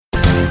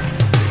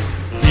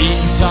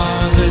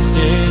the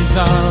days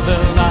of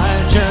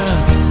Elijah,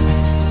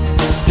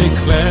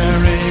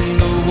 declaring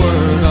the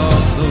word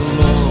of the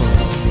Lord.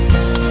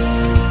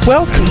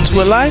 Welcome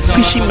to a live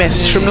preaching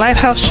message from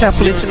Lighthouse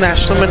Chapel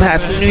International,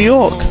 Manhattan, New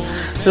York.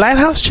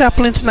 Lighthouse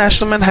Chapel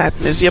International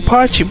Manhattan is the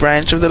Apache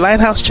branch of the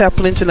Lighthouse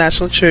Chapel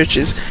International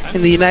Churches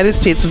in the United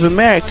States of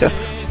America,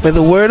 where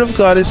the Word of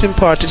God is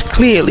imparted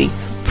clearly,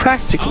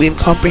 practically, and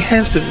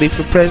comprehensively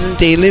for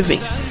present-day living.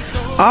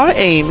 Our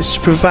aim is to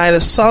provide a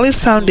solid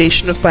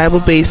foundation of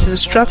Bible-based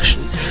instruction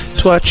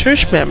to our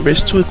church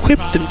members to equip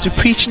them to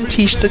preach and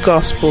teach the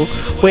gospel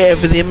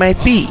wherever they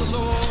might be.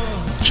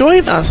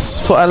 Join us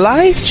for a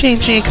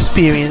life-changing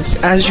experience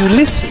as you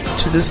listen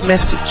to this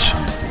message.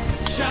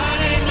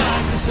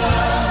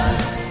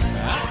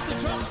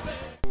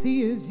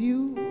 See is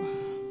you.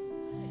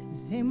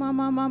 Say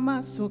mama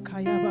mama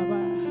sokaya baba.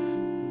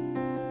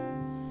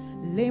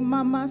 Le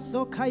mama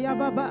sokaya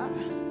baba.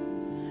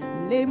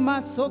 Le ma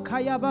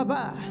sokaya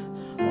baba.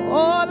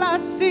 All I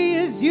see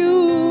is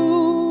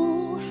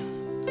you.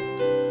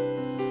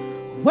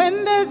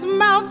 When there's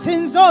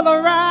mountains all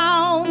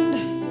around,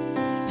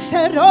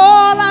 said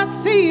all I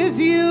see is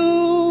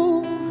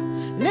you.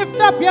 Lift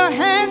up your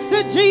hands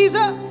to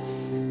Jesus.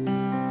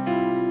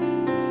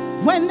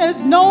 When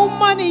there's no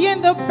money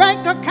in the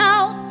bank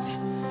account,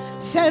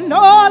 said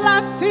all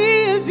I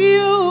see is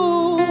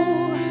you.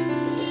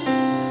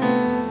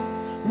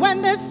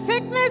 When there's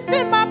sickness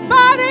in my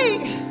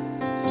body,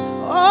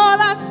 all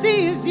I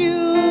see is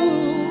you.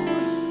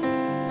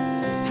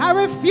 I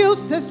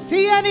refuse to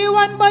see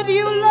anyone but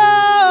you, Lord.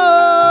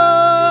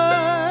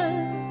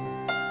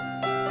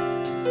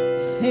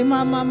 Say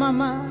mama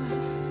mama.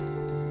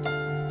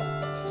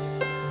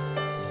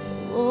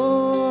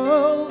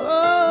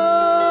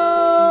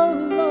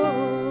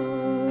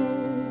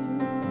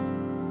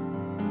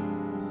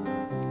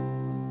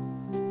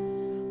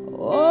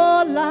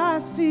 All I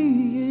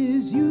see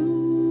is you.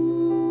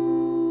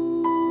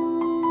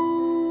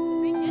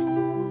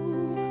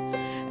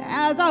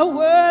 As I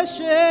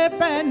worship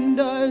and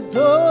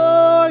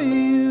adore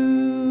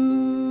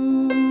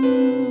you,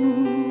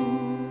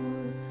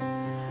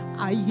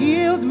 I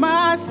yield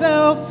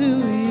myself to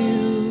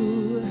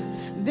you.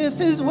 This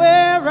is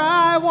where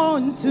I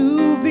want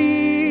to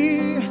be,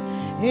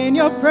 in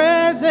your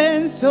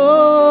presence,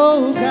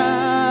 oh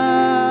God.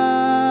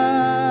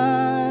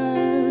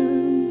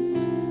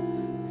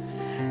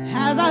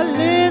 As I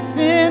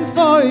listen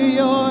for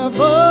your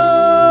voice,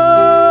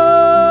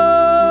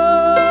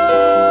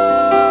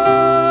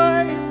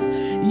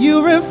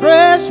 you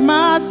refresh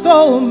my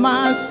soul,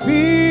 my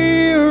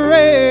spirit.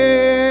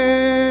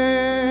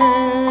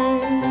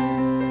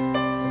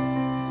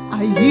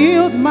 I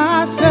yield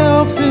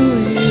myself to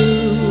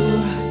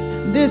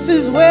you. This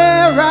is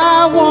where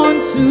I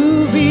want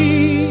to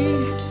be,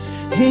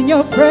 in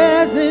your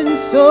presence,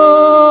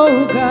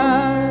 oh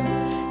God.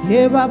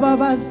 Hey,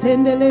 Baba,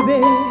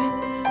 sendelebe.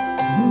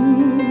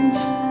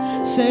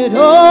 Said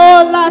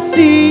all I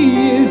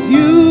see is you.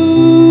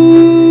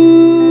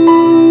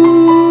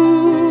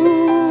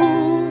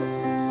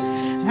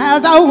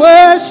 As I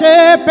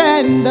worship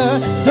and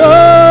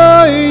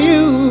adore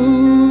you,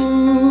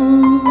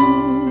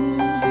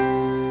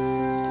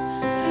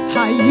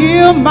 I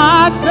yield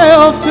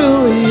myself to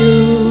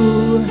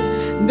you.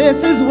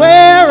 This is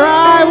where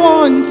I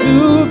want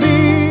to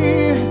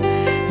be,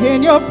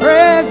 in your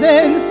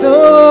presence,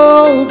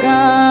 oh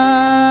God.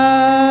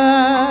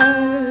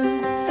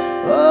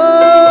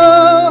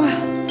 Oh,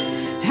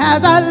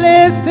 as I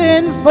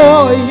listen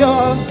for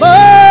your voice,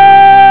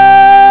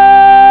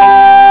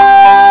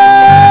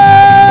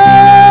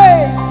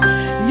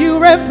 you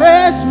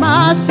refresh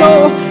my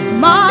soul,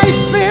 my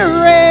spirit,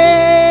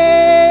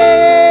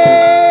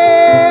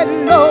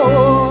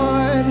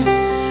 Lord.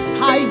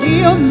 I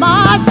yield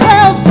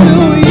myself to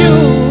you.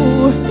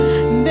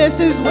 This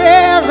is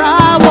where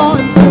I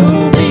want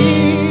to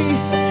be,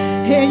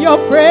 in your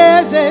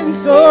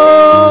presence,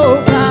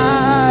 oh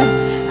God.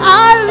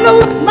 I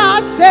lose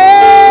myself.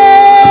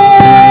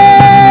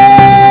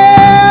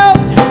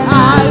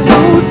 I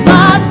lose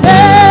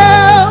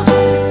myself.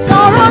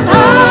 Soar on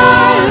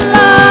high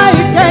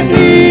like an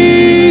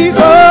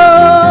eagle,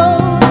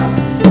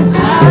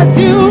 as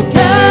you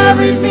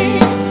carry me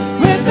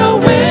with the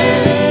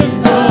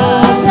wind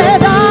of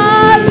said I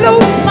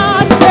lose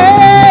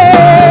myself.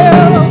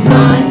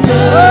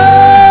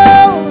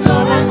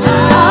 Soar on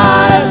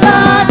high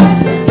like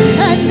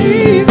an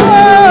eagle,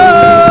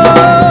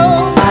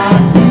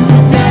 as you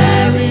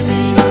carry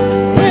me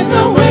with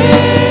the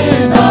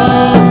wind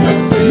of the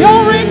Spirit.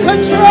 You're in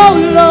control,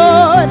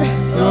 Lord.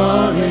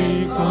 You're in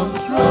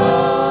control.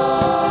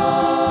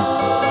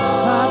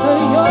 Father,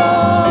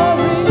 you're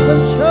in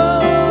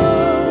control.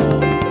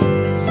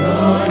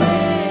 You're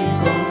in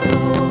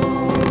control.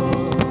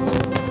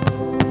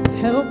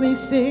 Help me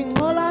sing.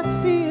 All I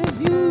see is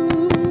you,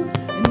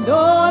 and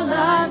all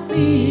I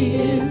see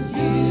is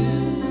you.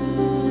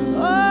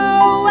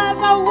 Oh, as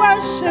I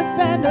worship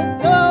and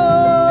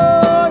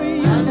adore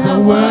you. As I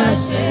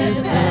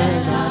worship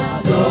and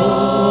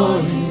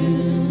adore you,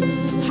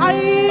 I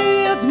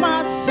yield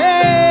myself.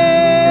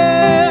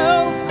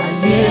 I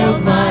yield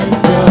myself.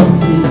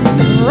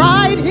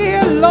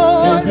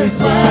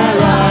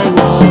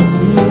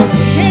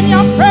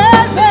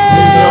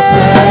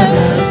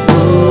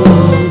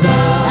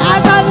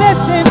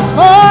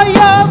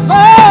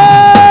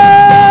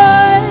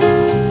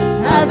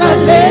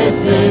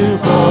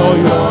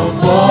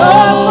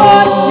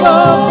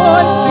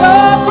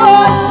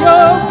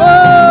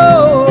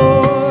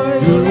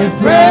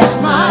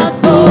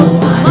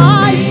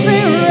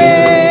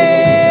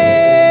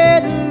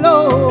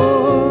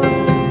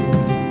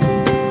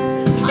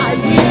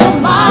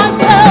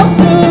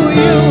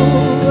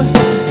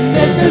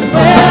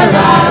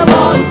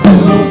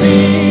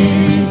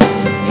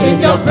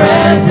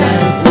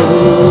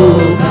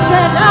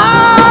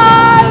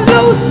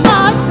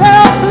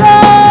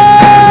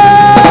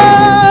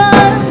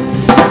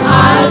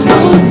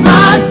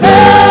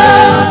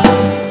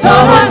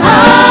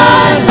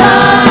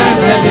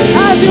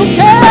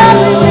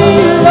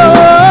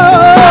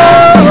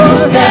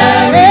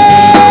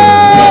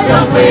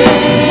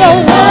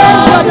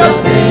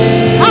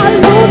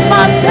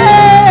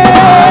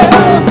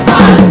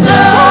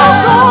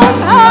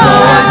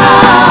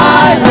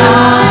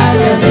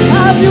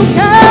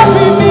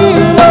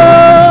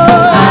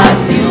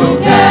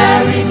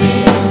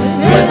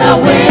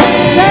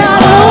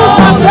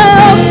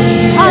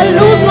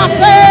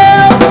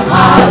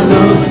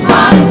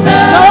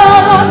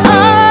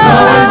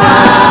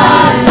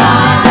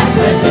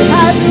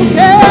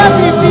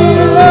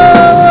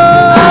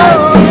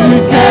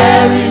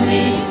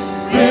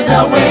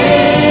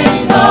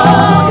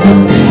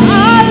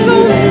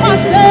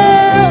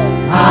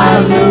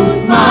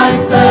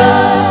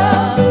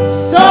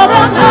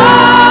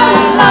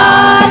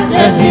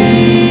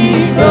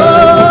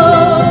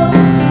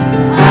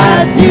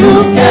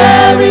 you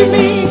carry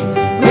me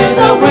with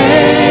the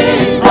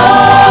wind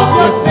of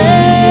your spirit.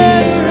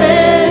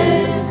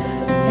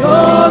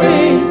 You're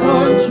in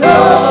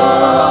control.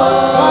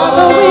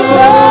 Father, we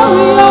know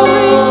you're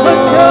in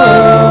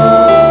control.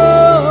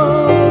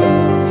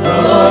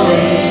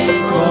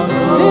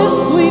 This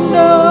we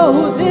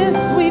know, this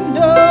we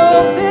know,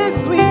 this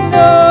we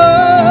know.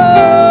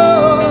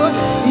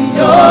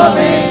 You're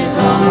in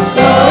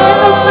control. In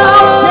the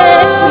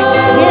mountain,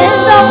 in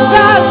the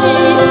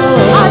valley,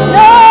 I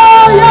know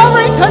you're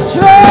in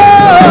control.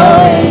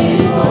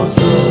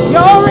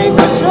 You're in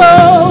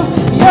control.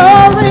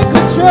 You're in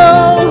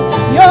control.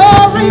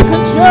 You're in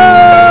control.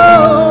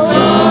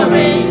 You're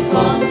in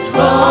control.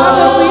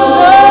 Father, we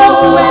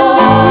know, and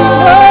this we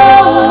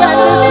know, and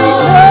this we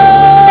know.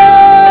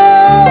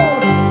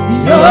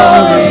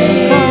 You're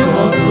in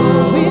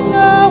control. We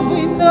know,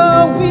 we know,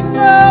 we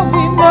know,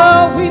 we know,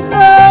 we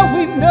know,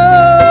 we know.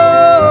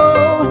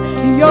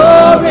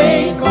 You're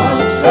in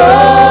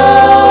control.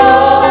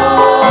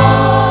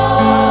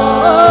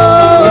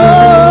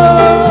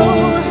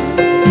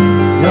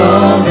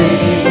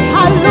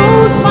 I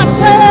lose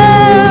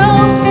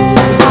myself.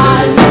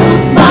 I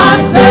lose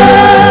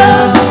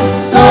myself.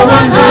 So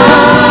I'm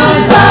high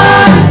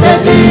like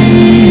an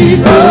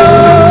eagle.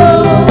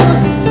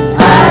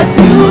 As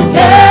you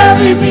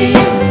carry me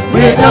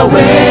with the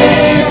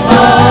wings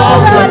of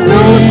the spirit. I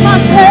lose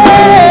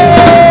myself.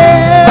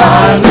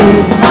 I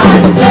lose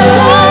myself. So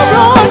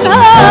on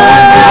high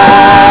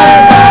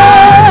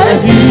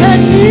like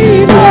an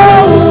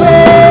eagle.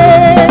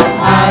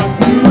 As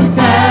you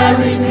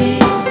carry me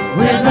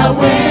with the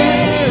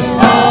wing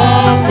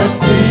of the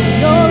spirit.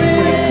 You're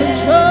in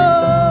control.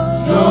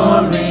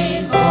 You're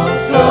in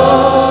control.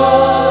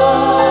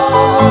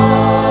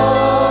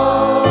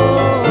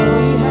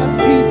 We have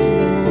peace,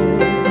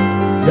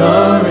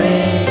 Lord. You're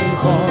in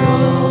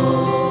control.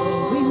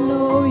 We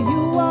know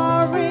you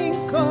are in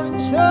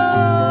control.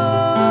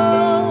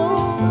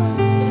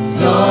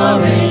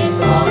 You're in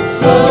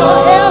control.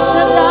 You're El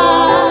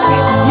Shaddai.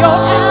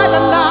 You're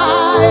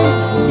Adonai.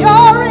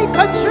 You're in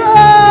control.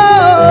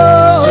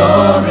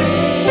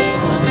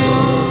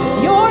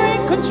 You're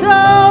in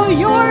control.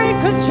 You're in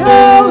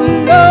control,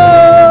 Lord.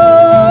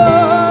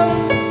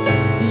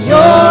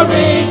 You're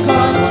in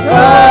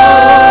control.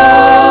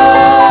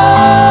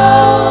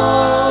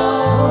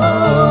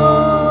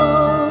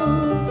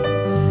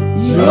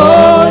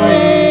 You're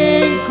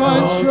in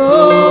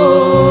control.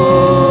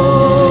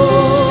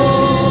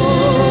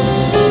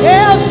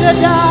 El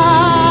Shaddai.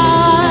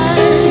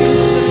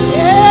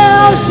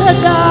 El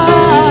Shaddai.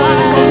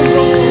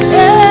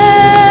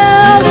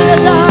 El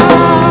Shaddai.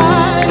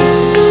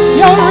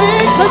 You're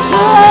in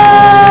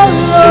control,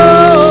 Lord.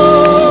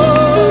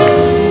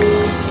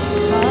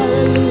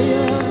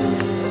 Hallelujah.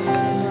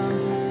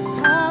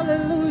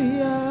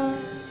 Hallelujah.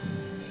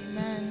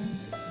 Amen.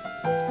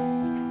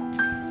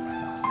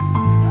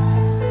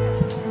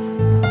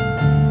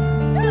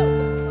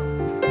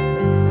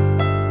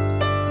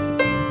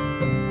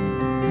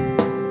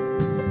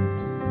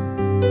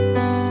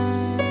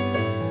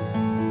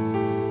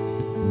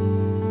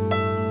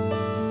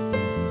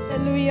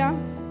 Hallelujah.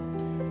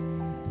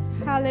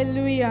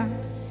 Hallelujah.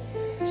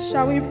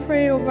 Shall we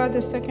pray over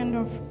the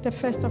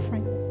first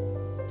offering?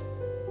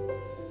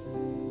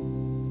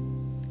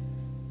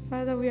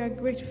 Father, we are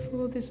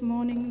grateful this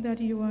morning that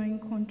you are in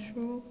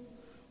control.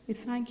 We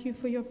thank you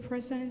for your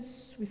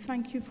presence. We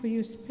thank you for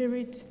your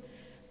spirit.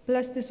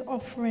 Bless this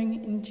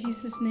offering in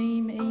Jesus'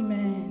 name.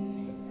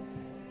 Amen.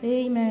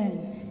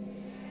 Amen.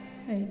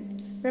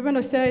 Reverend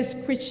Osei is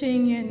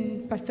preaching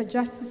in Pastor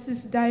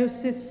Justice's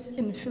diocese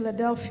in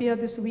Philadelphia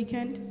this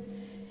weekend.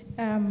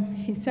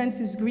 He sends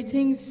his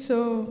greetings,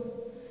 so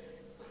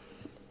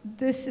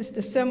this is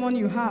the sermon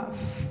you have,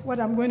 what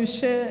I'm going to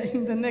share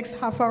in the next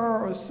half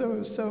hour or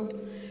so.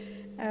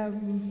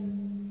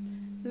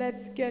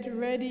 Let's get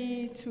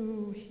ready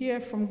to hear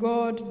from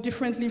God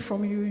differently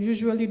from you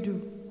usually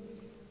do.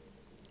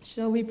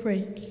 Shall we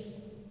pray?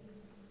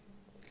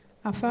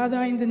 Our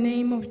Father, in the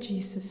name of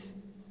Jesus,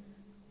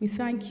 we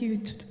thank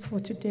you for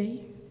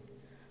today.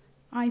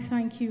 I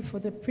thank you for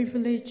the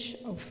privilege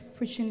of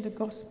preaching the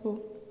gospel,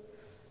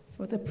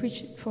 for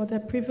the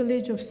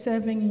privilege of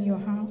serving in your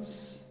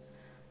house.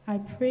 I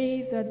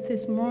pray that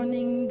this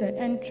morning the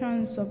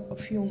entrance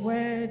of your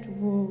word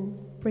will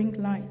bring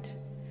light,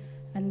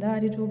 and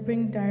that it will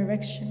bring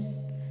direction,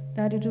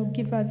 that it will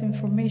give us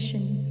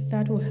information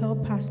that will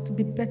help us to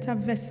be better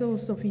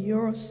vessels of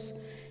yours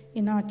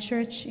in our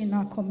church, in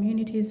our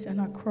communities,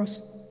 and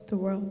across the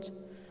world.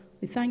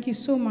 We thank you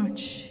so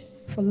much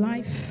for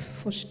life,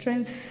 for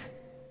strength,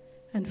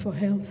 and for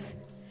health.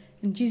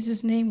 In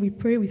Jesus' name we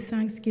pray with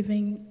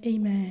thanksgiving.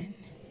 Amen.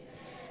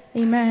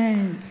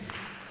 Amen.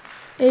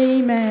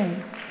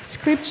 Amen.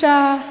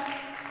 Scripture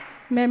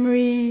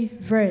memory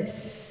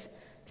verse,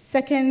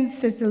 2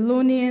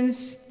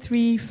 Thessalonians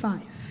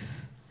 3:5.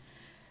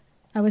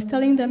 I was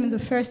telling them in the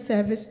first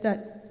service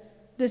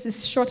that this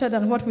is shorter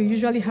than what we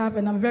usually have,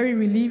 and I'm very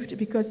relieved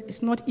because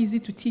it's not easy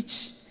to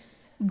teach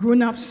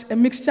grown-ups, a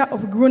mixture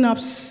of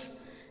grown-ups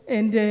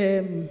and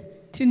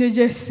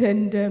teenagers,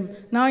 and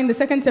now in the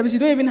second service, you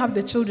don't even have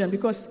the children,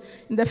 because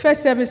in the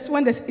first service,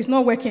 when it's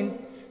not working,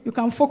 you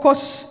can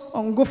focus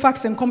on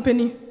GoFax and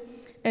company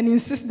and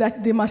insist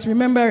that they must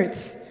remember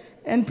it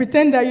and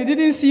pretend that you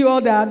didn't see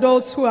all the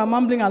adults who are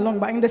mumbling along.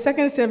 But in the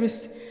second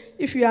service,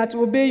 if you are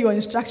to obey your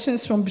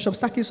instructions from Bishop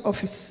Saki's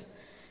office,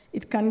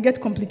 it can get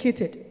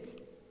complicated.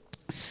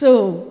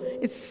 So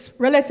it's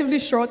relatively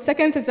short.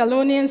 2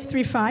 Thessalonians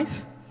 3:5.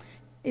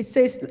 It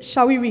says,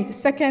 shall we read?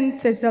 2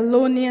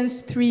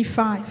 Thessalonians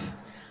 3:5.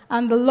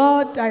 And the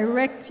Lord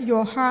direct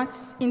your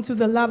hearts into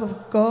the love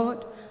of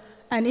God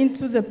and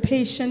into the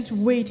patient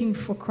waiting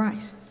for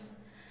Christ.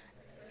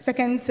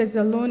 2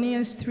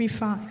 Thessalonians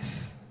 3:5.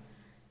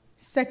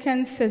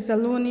 2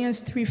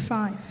 Thessalonians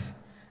 3:5.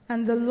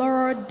 And the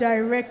Lord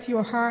direct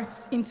your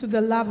hearts into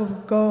the love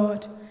of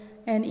God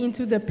and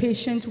into the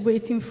patient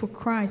waiting for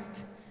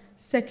Christ.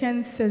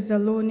 2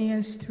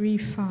 Thessalonians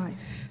 3:5.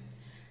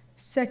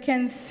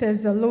 2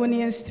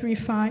 Thessalonians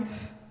 3:5.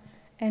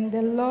 And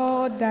the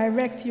Lord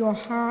direct your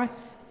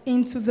hearts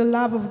into the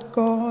love of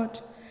God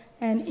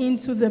and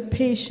into the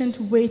patient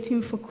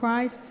waiting for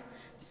Christ.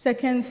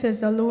 2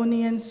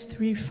 Thessalonians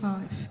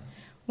 3:5.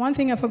 One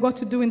thing I forgot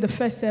to do in the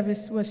first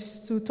service was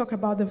to talk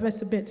about the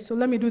verse a bit. So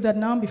let me do that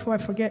now before I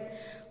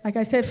forget. Like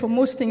I said, for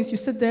most things, you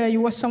sit there,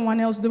 you watch someone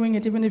else doing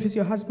it, even if it's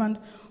your husband,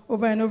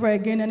 over and over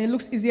again, and it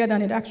looks easier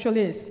than it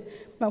actually is.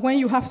 But when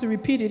you have to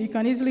repeat it, you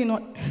can easily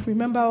not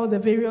remember all the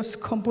various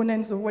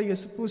components of what you're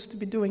supposed to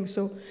be doing.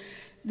 So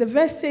the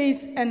verse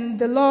says, and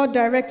the Lord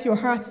direct your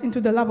hearts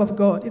into the love of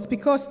God. It's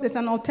because there's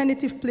an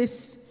alternative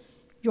place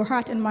your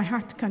heart and my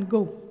heart can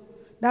go.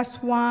 That's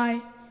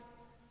why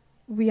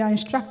we are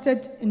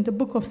instructed in the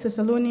book of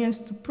Thessalonians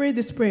to pray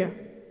this prayer.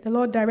 The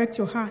Lord direct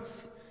your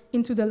hearts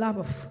into the love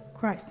of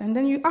Christ. And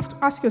then you have to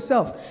ask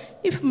yourself,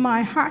 if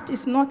my heart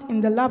is not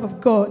in the love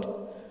of God,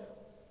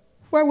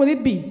 where will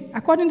it be?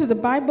 According to the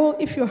Bible,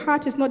 if your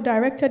heart is not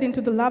directed into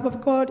the love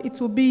of God,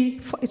 it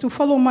will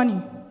follow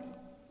money.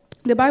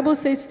 The Bible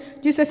says,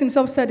 Jesus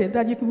himself said it,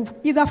 that you can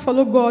either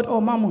follow God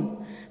or mammon.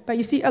 But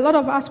you see, a lot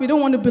of us, we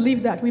don't want to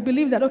believe that. We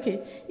believe that,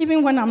 okay,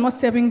 even when I'm not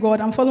serving God,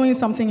 I'm following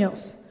something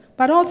else.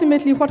 But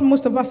ultimately, what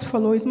most of us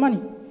follow is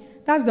money.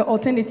 That's the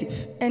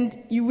alternative.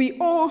 And we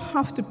all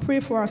have to pray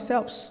for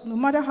ourselves, no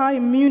matter how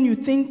immune you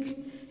think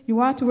you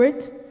are to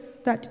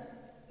it, that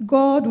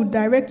God will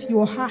direct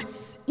your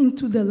hearts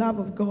into the love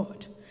of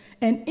God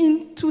and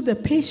into the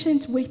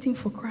patient waiting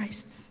for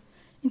Christ.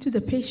 Into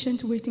the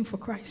patient waiting for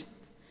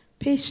Christ.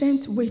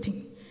 Patient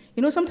waiting.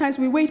 You know, sometimes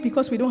we wait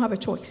because we don't have a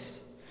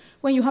choice.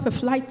 When you have a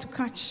flight to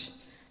catch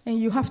and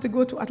you have to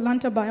go to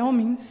Atlanta by all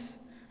means,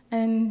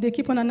 and they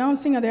keep on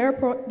announcing at the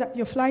airport that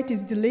your flight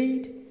is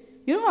delayed,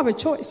 you don't have a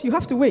choice. You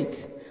have to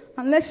wait.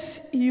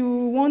 Unless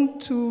you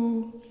want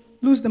to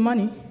lose the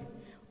money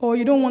or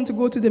you don't want to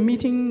go to the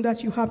meeting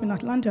that you have in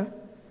Atlanta,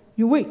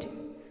 you wait.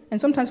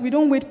 And sometimes we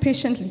don't wait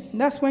patiently.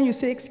 And that's when you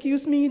say,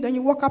 excuse me, then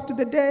you walk up to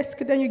the desk,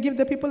 then you give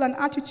the people an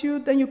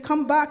attitude, then you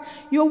come back.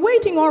 You're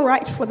waiting all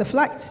right for the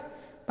flight,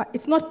 but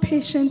it's not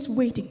patient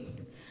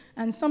waiting.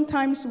 And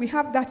sometimes we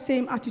have that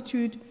same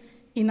attitude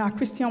in our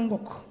Christian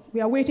walk.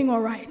 We are waiting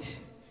all right,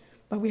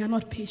 but we are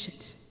not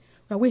patient.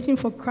 We are waiting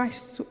for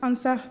Christ to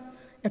answer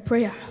a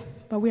prayer,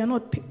 but we are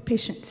not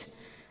patient.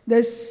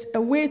 There's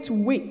a way to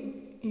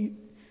wait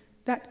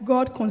that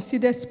God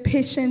considers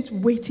patient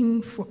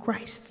waiting for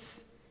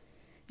Christ.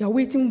 You're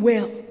waiting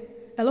well.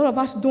 A lot of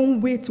us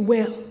don't wait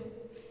well.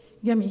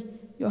 You get me?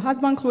 Your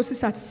husband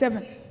closes at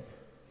 7.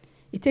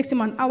 It takes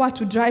him an hour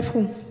to drive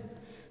home.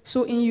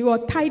 So in your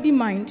tidy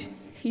mind,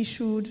 he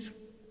should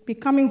be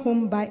coming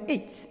home by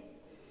 8.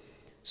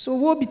 So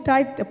woe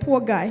betide the poor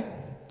guy.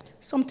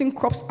 Something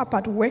crops up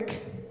at work,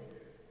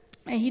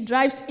 and he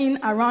drives in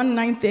around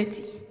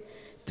 9:30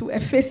 to a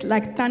face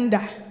like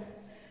thunder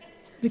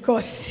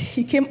because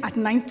he came at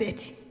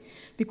 9:30.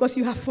 Because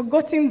you have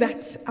forgotten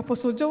that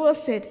Apostle Joel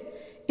said,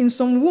 in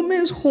some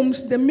women's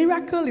homes, the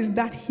miracle is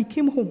that he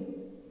came home.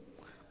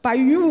 By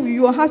you,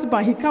 your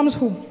husband, he comes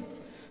home.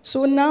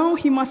 So now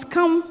he must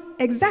come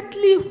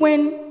exactly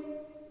when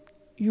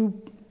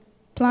you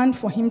planned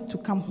for him to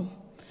come home.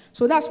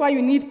 So that's why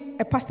you need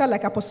a pastor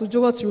like Apostle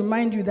Joel to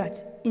remind you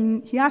that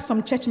he has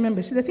some church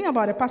members. See, the thing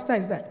about a pastor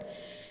is that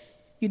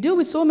you deal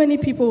with so many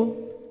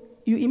people,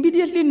 you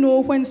immediately know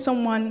when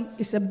someone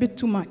is a bit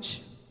too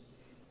much.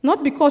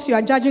 Not because you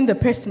are judging the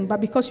person, but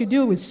because you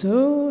deal with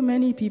so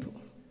many people.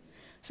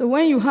 So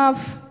when you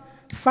have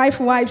 5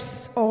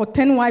 wives or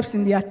 10 wives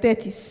in their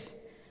 30s,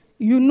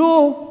 you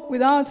know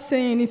without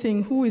saying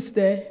anything who is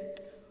the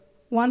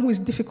one who is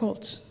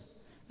difficult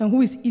and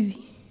who is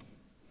easy.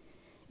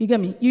 You get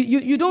me?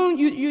 You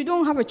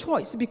don't have a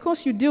choice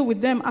because you deal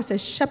with them as a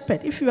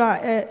shepherd. If you are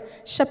a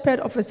shepherd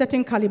of a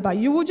certain caliber,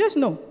 you will just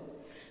know.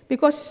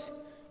 Because,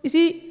 you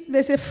see,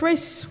 there's a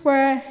phrase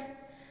where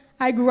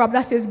I grew up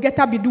that says,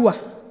 Geta Bidua.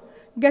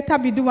 Geta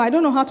Bidua, I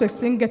don't know how to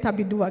explain Geta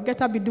Bidua.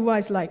 Geta Bidua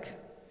is like,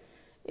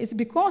 it's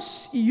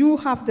because you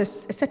have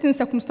certain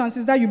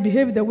circumstances that you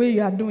behave the way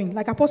you are doing.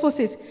 Like Apostle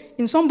says,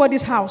 in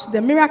somebody's house, the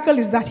miracle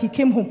is that he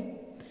came home.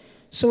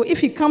 So if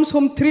he comes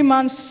home 3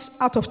 months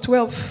out of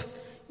 12,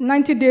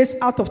 90 days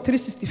out of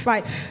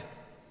 365.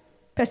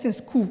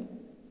 Person's cool.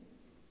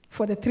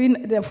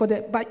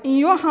 But in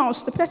your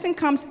house, the person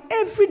comes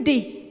every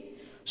day.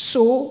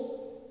 So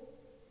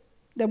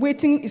the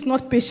waiting is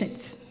not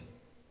patient.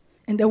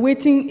 And the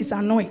waiting is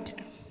annoyed.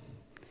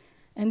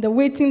 And the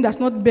waiting does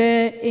not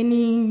bear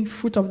any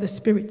fruit of the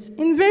Spirit.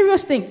 In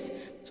various things.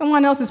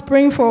 Someone else is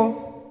praying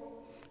for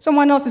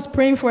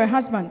a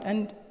husband.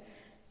 And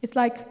it's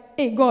like,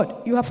 hey,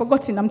 God, you have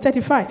forgotten, I'm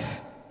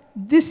 35.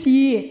 This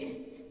year,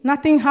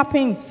 nothing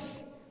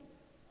happens.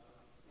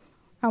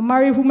 I'll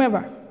marry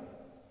whomever.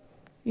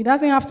 It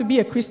doesn't have to be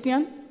a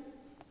Christian.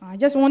 I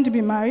just want to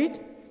be married.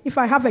 If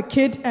I have a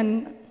kid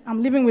and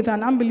I'm living with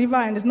an unbeliever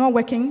and it's not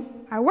working,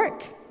 I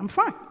work. I'm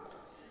fine.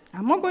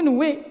 I'm not going to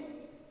wait.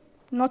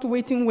 Not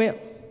waiting well.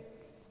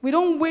 We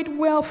don't wait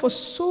well for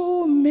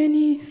so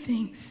many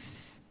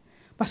things.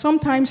 But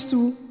sometimes,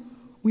 too,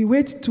 we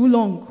wait too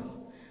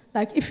long.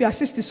 Like if you are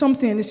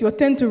 60-something and it's your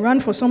turn to run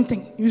for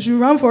something, you should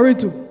run for it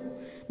too.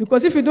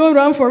 Because if you don't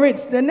run for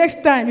it, the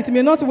next time it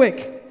may not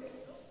work.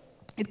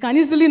 It can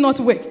easily not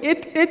work.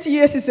 8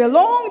 years is a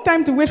long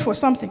time to wait for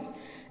something.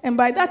 And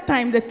by that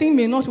time, the thing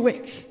may not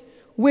work.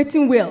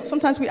 Waiting well.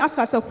 Sometimes we ask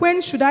ourselves,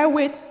 when should I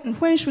wait and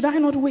when should I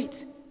not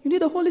wait? You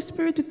need the Holy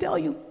Spirit to tell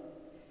you.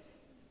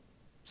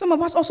 Some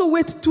of us also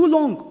wait too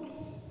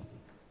long.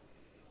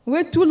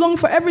 Wait too long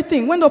for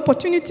everything. When the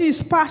opportunity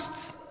is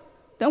past,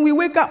 then we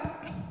wake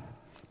up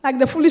like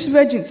the foolish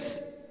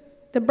virgins.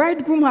 The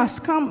bridegroom has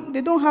come.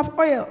 They don't have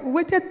oil. We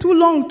waited too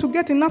long to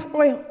get enough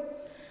oil.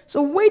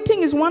 So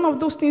waiting is one of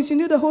those things. You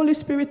need the Holy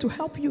Spirit to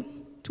help you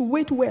to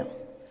wait well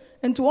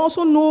and to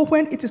also know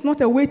when it is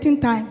not a waiting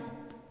time,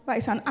 but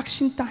it's an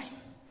action time.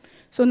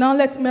 So now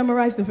let's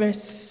memorize the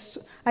verse.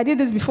 I did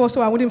this before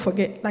so I wouldn't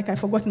forget, like I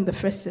forgot in the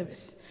first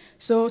service.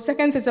 So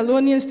 2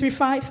 Thessalonians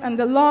 3:5, and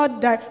the Lord,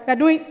 we are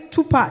doing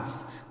two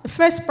parts. The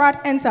first part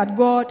ends at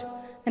God,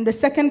 and the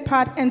second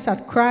part ends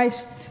at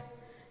Christ.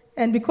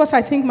 And because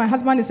I think my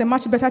husband is a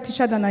much better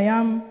teacher than I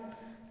am,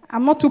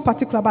 I'm not too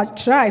particular, but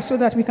try so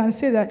that we can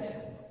say that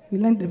we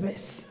learned the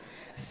verse.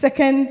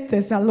 2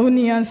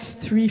 Thessalonians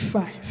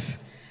 3:5.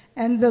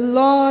 And the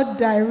Lord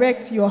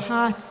direct your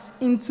hearts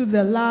into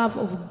the love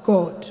of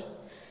God.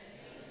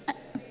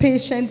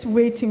 Patient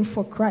waiting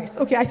for Christ.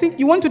 Okay, I think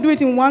you want to do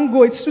it in one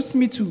go. It suits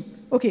me too.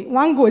 Okay,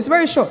 one go. It's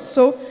very short.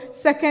 So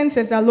 2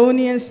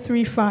 Thessalonians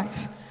 3:5.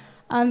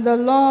 And the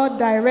Lord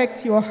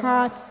direct your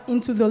hearts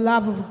into the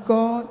love of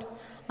God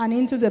and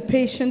into the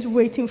patient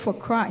waiting for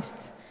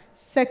Christ.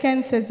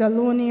 2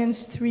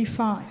 Thessalonians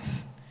 3:5.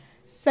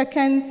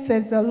 2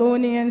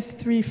 Thessalonians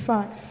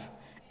 3:5.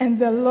 And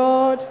the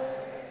Lord...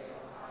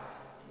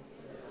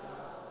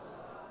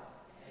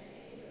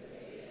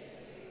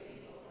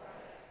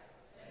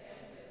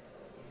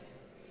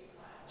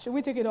 Should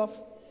we take it off?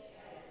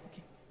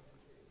 Okay.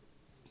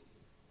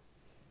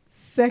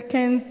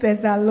 2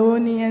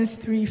 Thessalonians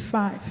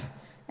 3:5.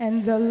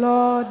 And the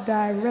Lord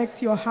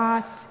direct your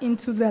hearts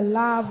into the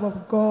love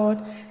of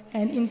God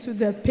and into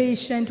the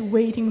patient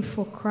waiting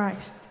for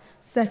Christ.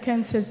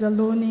 2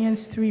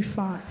 Thessalonians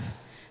 3:5.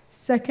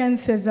 2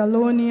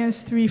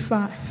 Thessalonians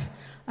 3:5.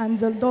 And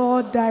the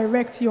Lord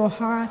direct your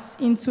hearts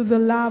into the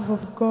love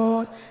of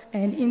God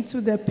and into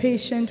the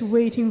patient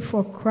waiting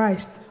for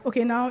Christ.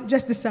 Okay, now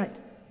just decide.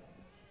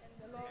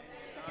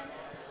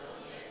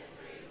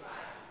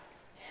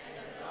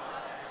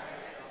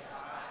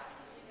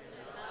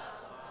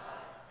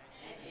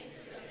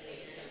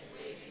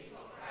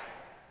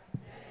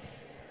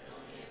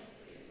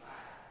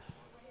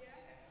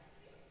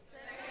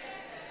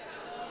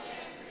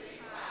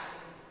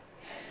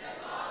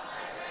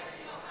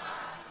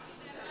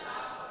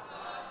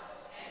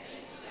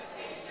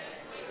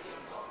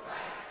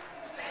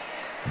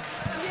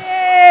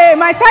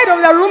 My side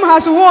of the room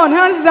has won,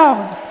 hands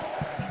down.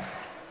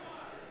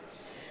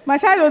 My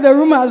side of the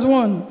room has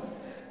won.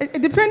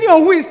 Depending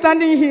on who is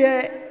standing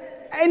here,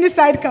 any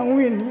side can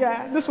win.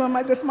 Yeah,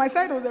 my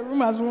side of the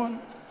room has won.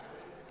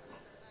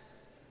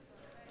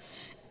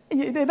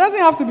 It doesn't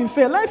have to be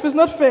fair. Life is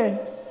not fair.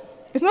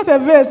 It's not a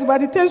verse,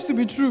 but it tends to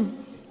be true.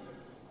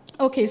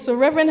 Okay, so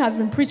Reverend has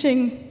been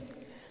preaching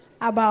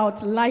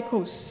about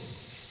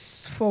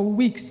Lycos for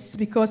weeks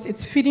because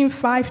it's Feeding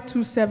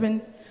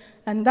 527.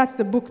 And that's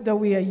the book that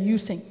we are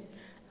using.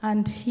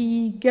 And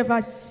he gave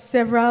us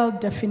several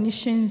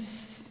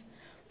definitions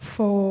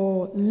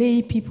for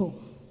lay people.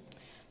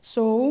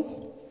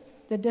 So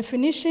the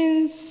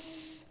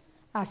definitions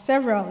are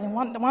several. And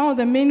one of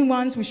the main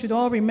ones we should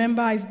all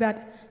remember is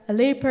that a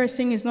lay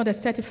person is not a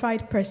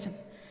certified person.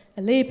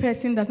 A lay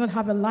person does not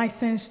have a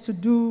license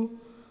to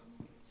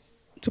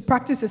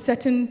practice a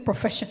certain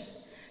profession.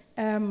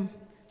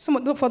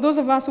 For those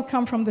of us who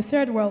come from the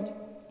third world,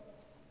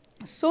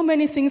 so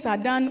many things are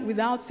done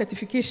without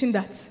certification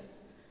that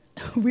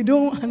we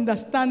don't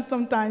understand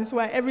sometimes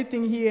why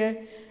everything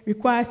here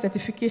requires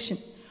certification.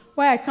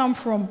 Where I come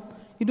from,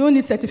 you don't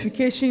need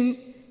certification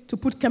to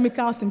put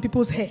chemicals in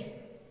people's hair.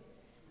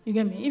 You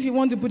get me? If you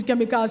want to put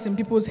chemicals in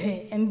people's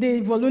hair and they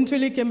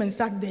voluntarily came and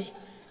sat there,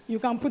 you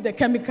can put the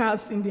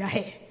chemicals in their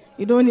hair.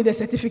 You don't need a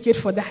certificate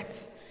for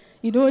that.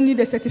 You don't need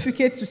a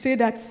certificate to say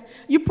that.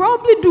 You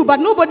probably do, but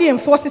nobody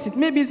enforces it.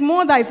 Maybe it's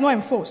more that it's not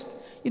enforced.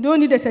 You don't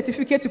need a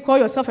certificate to call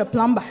yourself a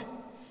plumber.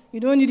 You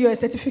don't need your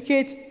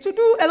certificate to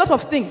do a lot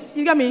of things.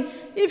 You get me?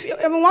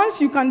 Once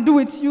you can do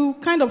it, you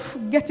kind of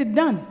get it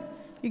done.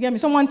 You get me?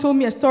 Someone told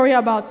me a story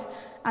about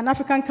an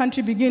African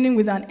country beginning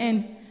with an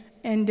N,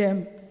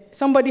 and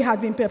somebody had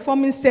been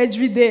performing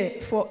surgery there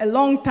for a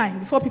long time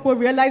before people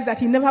realized that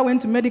he never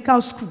went to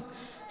medical school.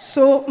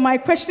 So my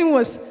question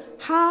was,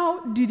 how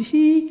did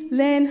he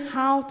learn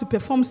how to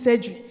perform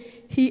surgery?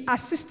 He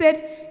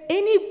assisted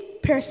any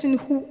person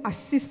who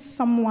assists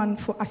someone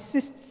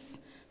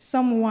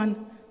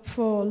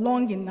for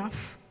long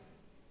enough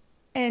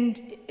and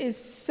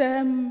is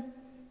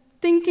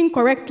thinking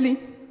correctly,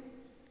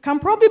 can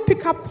probably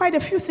pick up quite a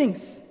few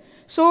things.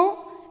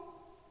 So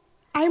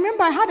I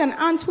remember I had an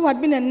aunt who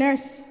had been a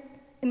nurse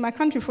in my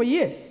country for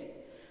years.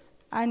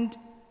 And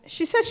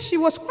she said she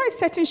was quite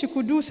certain she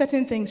could do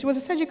certain things. She was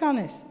a surgical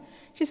nurse.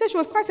 She said she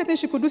was quite certain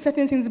she could do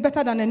certain things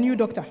better than a new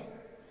doctor.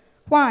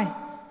 Why?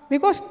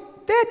 Because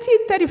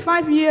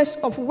 35 years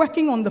of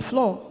working on the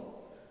floor,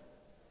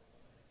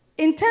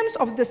 in terms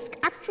of the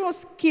actual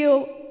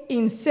skill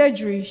in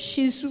surgery,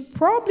 she's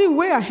probably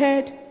way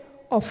ahead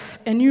of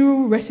a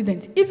new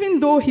resident, even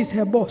though he's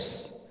her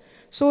boss.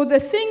 So the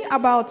thing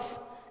about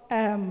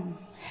her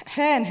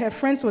and her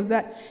friends was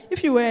that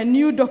if you were a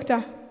new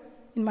doctor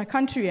in my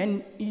country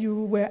and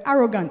you were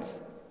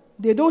arrogant,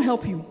 they don't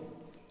help you.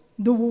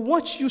 They will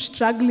watch you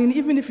struggling,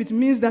 even if it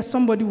means that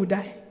somebody will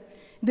die.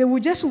 They will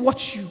just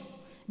watch you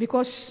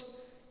because,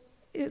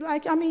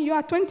 you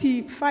are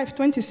 25,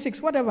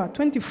 26, whatever,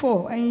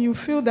 24, and you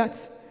feel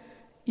that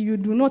you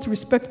do not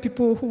respect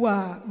people who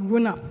are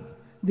grown up.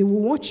 They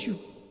will watch you.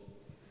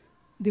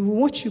 They will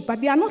watch you,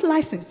 but they are not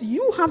licensed.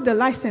 You have the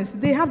license.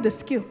 They have the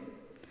skill.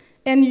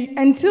 And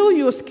until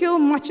your skill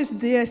matches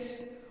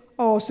theirs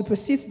or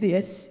supersedes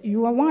theirs,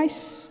 you are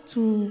wise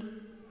to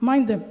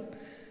mind them.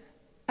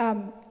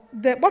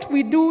 What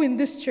we do in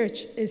this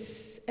church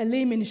is a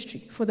lay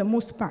ministry for the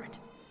most part.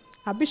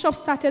 Our bishop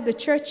started the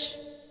church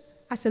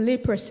as a lay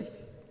person.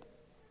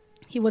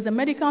 He was a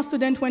medical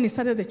student when he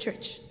started the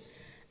church.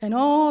 And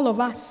all of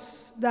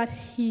us that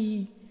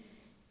he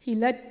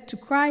led to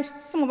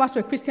Christ, some of us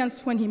were Christians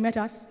when he met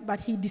us, but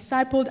he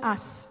discipled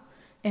us.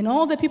 And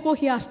all the people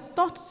he has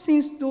taught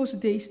since those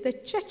days, the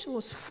church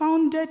was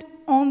founded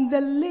on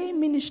the lay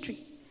ministry.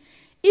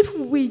 If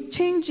we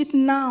change it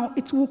now,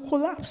 it will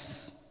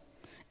collapse.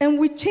 And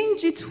we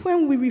change it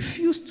when we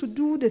refuse to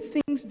do the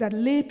things that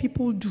lay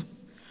people do.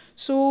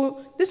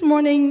 So this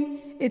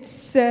morning,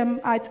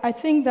 I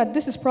think that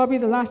this is probably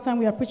the last time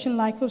we are preaching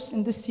Lycos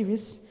in this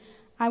series.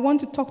 I want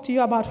to talk to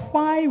you about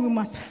why we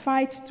must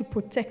fight to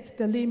protect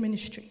the lay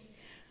ministry.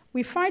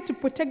 We fight to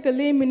protect the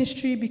lay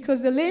ministry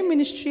because the lay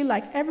ministry,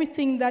 like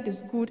everything that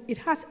is good, it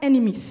has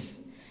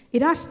enemies.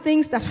 It has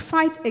things that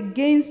fight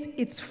against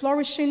its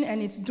flourishing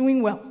and its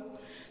doing well.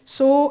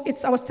 So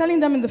I was telling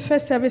them in the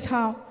first service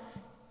how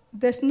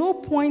there's no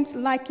point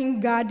liking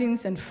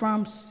gardens and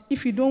farms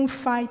if you don't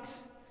fight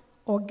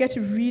or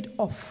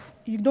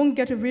you don't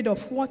get rid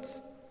of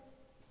what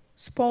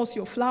spoils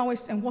your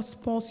flowers and what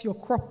spoils your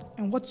crop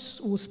and what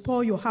will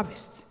spoil your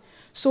harvest.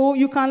 So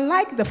you can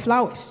like the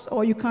flowers,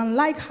 or you can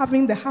like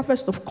having the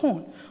harvest of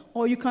corn,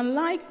 or you can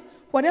like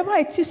whatever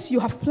it is you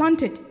have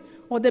planted,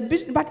 or the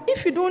business. But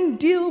if you don't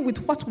deal with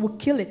what will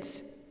kill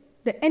it,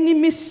 the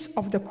enemies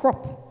of the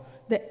crop,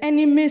 the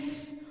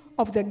enemies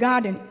of the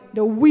garden,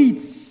 the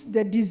weeds,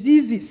 the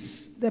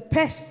diseases, the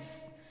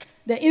pests,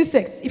 the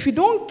insects, if you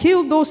don't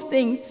kill those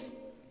things,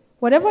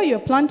 whatever you're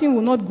planting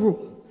will not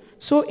grow.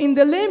 So in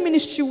the lay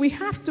ministry, we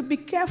have to be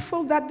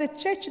careful that the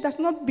church does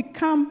not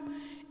become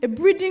a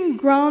breeding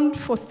ground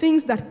for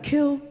things that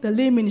kill the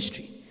lay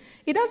ministry.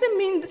 It doesn't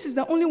mean this is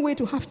the only way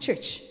to have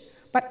church,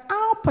 but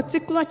our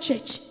particular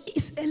church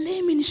is a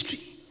lay ministry.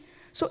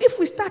 So if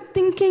we start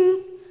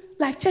thinking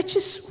like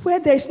churches where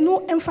there is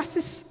no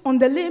emphasis on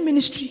the lay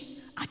ministry,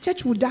 our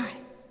church will die.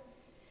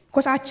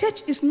 Because our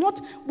church is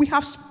not,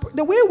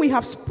 the way we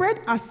have spread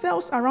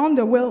ourselves around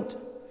the world,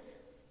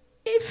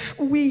 if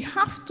we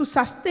have to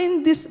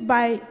sustain this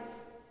by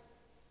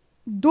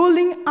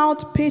doling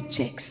out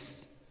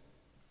paychecks,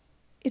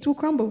 it will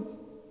crumble.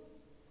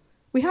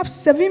 We have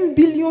 7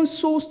 billion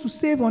souls to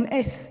save on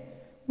earth.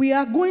 We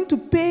are going to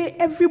pay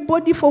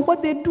everybody for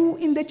what they do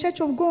in the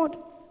church of God.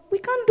 We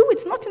can't do it.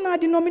 It's not in our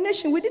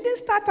denomination. We didn't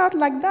start out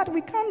like that.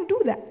 We can't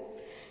do that.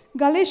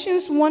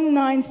 Galatians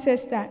 1:9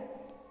 says that,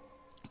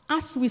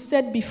 as we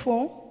said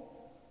before,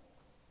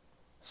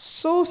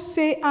 so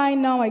say I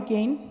now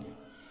again,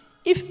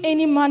 if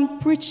any man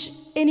preach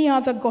any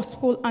other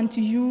gospel unto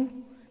you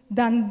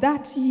than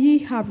that ye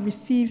have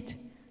received,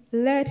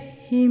 let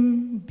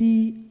him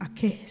be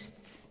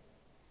accursed.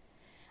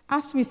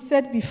 As we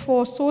said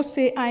before, so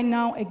say I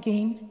now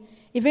again,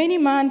 if any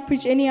man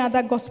preach any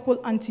other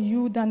gospel unto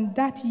you than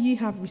that ye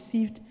have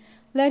received,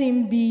 let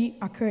him be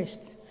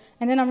accursed.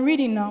 And then I'm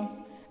reading now.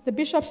 The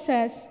bishop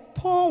says,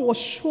 Paul was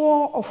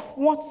sure of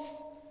what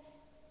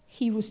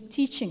he was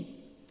teaching.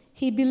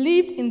 He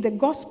believed in the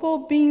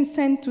gospel being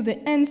sent to the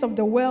ends of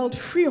the world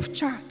free of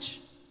charge.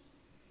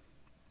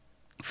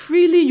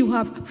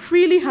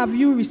 Freely have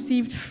you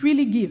received,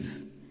 freely give.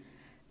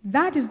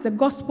 That is the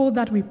gospel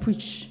that we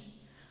preach.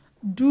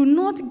 Do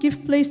not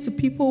give place to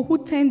people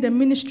who turn the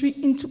ministry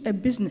into a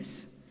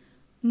business.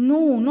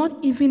 No, not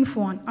even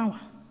for an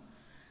hour.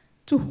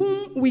 To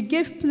whom we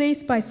gave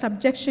place by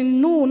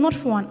subjection, no, not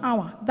for an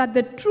hour, that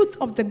the truth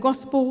of the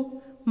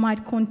gospel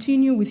might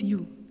continue with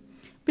you.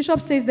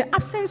 Bishop says the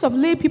absence of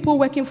lay people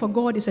working for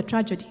God is a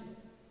tragedy.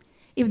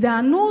 There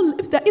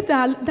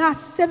are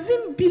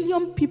 7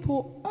 billion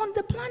people on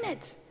the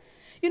planet,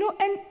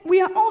 and we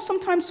are all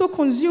sometimes so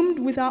consumed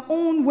with our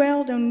own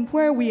world and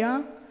where we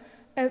are.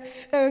 A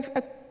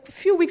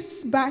few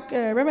weeks back,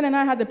 Reverend and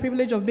I had the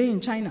privilege of being in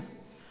China.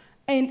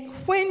 And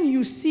when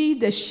you see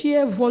the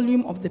sheer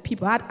volume of the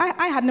people,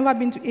 I had never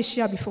been to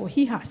Asia before.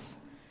 He has.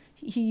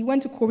 He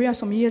went to Korea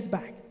some years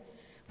back.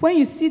 When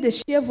you see the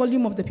sheer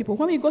volume of the people,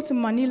 when we got to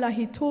Manila,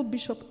 he told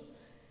Bishop,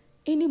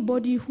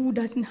 anybody who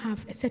doesn't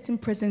have a certain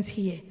presence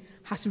here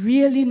has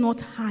really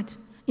not had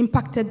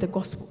impacted the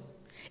gospel.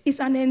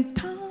 It's an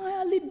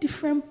entirely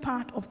different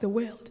part of the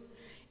world.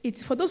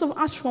 It's for those of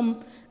us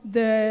from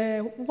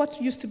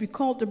what used to be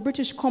called the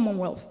British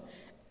Commonwealth.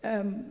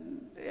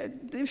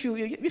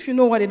 If you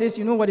know what it is,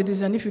 you know what it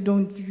is, and if you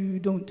don't, you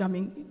don't. I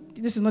mean,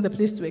 this is not the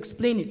place to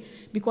explain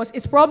it, because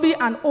it's probably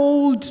an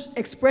old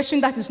expression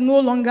that is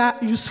no longer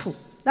useful.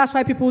 That's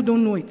why people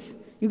don't know it.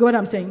 You get what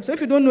I'm saying? So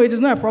if you don't know it,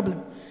 it's not a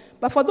problem.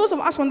 But for those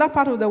of us from that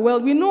part of the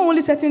world, we know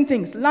only certain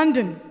things.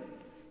 London,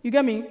 you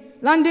get me?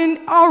 London,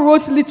 all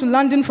roads lead to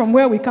London from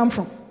where we come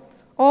from.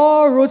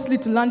 All roads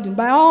lead to London.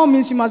 By all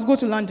means, you must go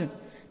to London.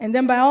 And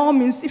then by all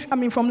means,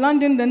 from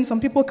London, then some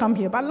people come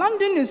here. But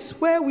London is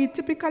where we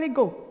typically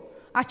go.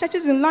 Our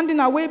churches in London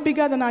are way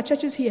bigger than our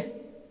churches here.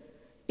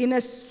 In a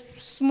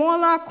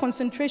smaller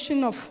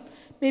concentration of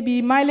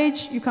maybe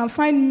mileage, you can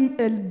find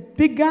a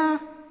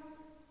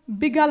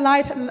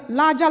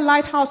larger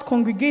lighthouse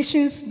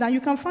congregations than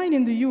you can find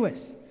in the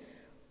US.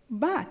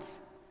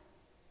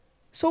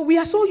 So we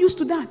are so used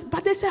to that.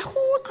 But there's a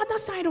whole other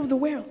side of the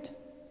world.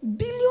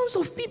 Billions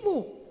of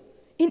people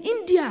in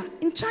India,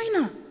 in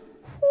China,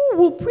 who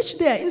will preach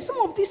there. In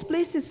some of these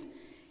places,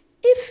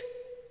 if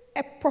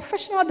a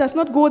professional does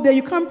not go there,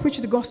 you can't preach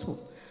the gospel.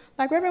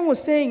 Like Reverend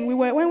was saying,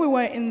 when we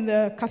were in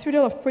the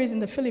Cathedral of Praise in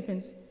the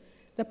Philippines,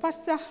 the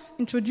pastor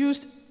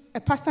introduced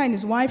a pastor and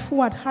his wife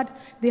who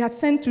they had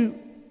sent to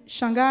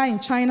Shanghai in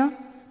China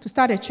to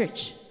start a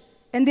church.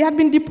 And they had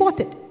been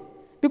deported.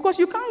 Because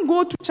you can't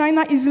go to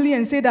China easily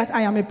and say that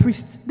I am a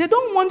priest. They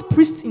don't want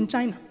priests in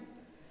China.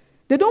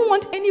 They don't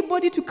want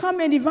anybody to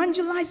come and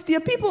evangelize their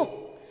people.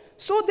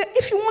 So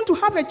if you want to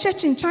have a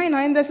church in China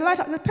and there's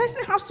the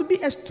person has to be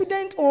a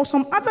student or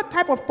some other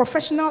type of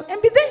professional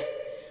and be there.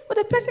 But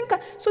the person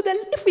can. So then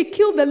if we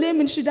kill the lay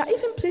ministry, there are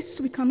even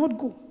places we cannot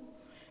go.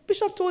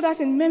 Bishop told us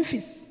in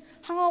Memphis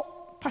how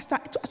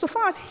so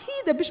far as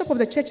the bishop of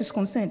the church is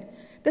concerned,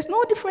 there's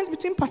no difference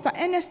between Pastor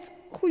Ernest,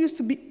 who used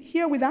to be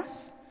here with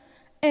us,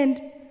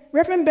 and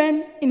Reverend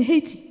Ben in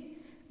Haiti.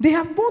 They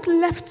have both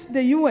left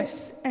the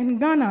US and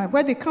Ghana,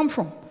 where they come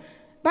from.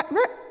 But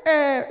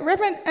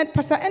Reverend and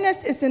Pastor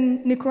Ernest is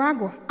in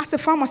Nicaragua as a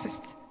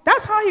pharmacist.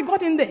 That's how he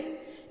got in there.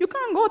 You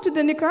can't go to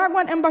the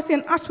Nicaraguan embassy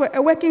and ask for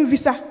a working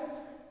visa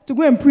to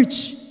go and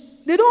preach.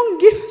 They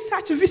don't give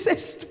such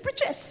visas to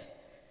preachers.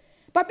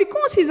 But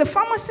because he's a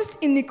pharmacist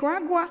in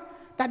Nicaragua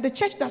that the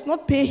church does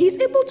not pay, he's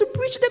able to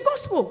preach the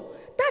gospel.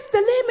 That's the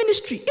lay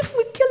ministry. If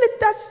we kill it,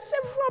 there's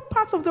several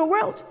parts of the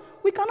world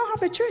we cannot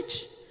have a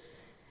church.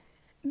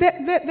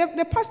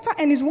 The pastor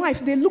and his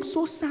wife, they looked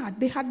so sad.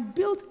 They had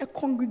built a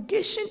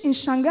congregation in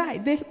Shanghai.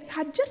 They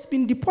had just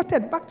been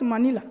deported back to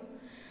Manila.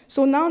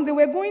 So now they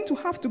were going to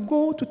have to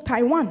go to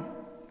Taiwan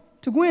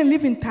to go and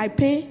live in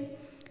Taipei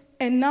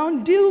and now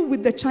deal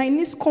with the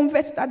Chinese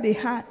converts that they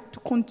had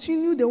to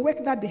continue the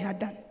work that they had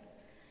done.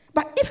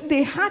 But if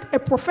they had a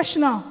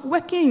professional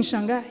working in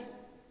Shanghai,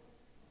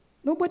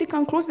 nobody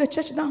can close the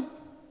church down.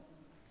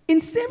 In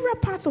several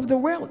parts of the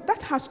world,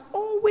 that has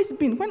always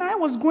been. When I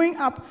was growing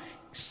up,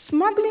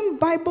 smuggling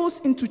Bibles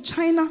into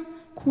China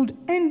could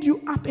end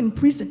you up in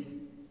prison.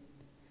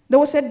 There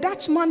was a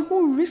Dutchman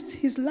who risked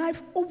his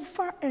life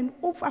over and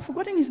over, I've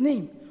forgotten his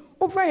name,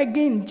 over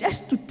again,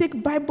 just to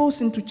take Bibles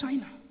into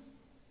China.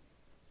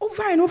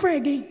 Over and over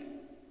again.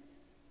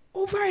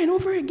 Over and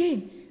over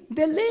again.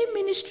 The lay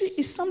ministry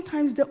is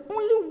sometimes the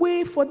only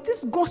way for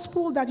this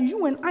gospel that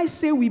you and I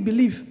say we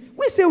believe.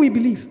 We say we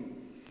believe.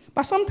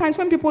 But sometimes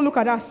when people look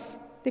at us,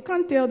 they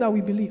can't tell that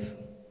we believe.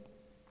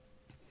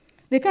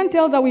 They can't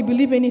tell that we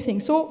believe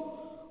anything. So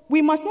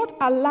we must not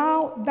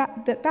allow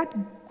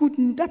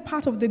that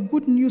part of the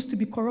good news to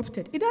be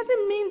corrupted. It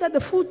doesn't mean that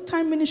the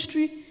full-time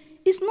ministry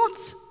is not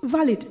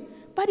valid,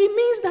 but it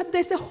means that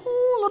there's a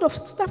whole lot of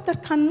stuff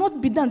that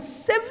cannot be done.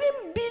 7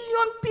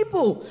 billion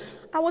people.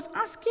 I was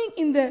asking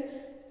in the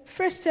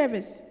first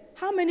service,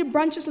 how many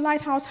branches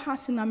Lighthouse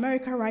has in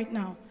America right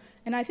now?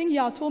 And I think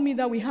y'all told me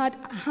that we had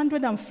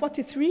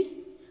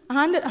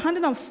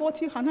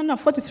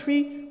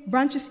 143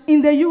 branches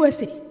in the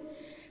USA.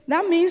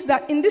 That means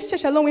that in this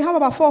church alone, we have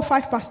about 4 or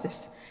 5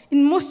 pastors.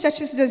 In most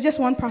churches, there's just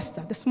one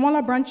pastor. The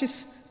smaller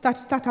branches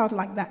start out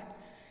like that.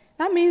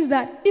 That means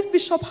that if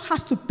Bishop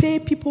has to pay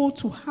people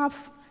to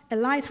have a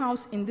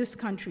lighthouse in this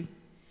country,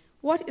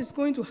 what is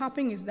going to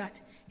happen is that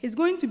he's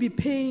going to be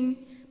paying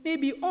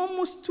maybe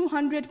almost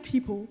 200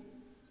 people.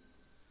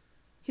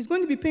 He's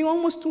going to be paying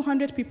almost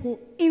 200 people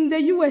in the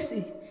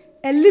USA,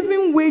 a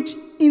living wage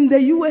in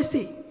the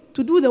USA,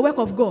 to do the work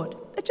of God.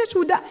 The church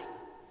will die.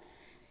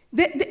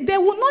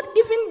 There will not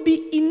even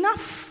be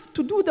enough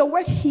to do the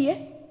work here,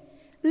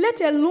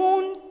 let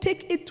alone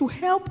take it to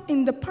help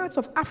in the parts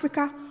of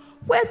Africa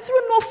where,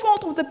 through no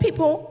fault of the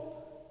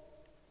people,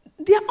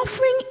 their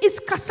offering is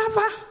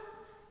cassava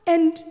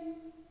and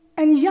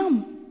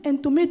yam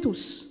and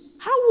tomatoes.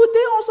 How would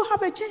they also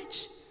have a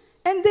church?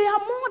 And they are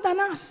more than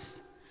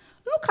us.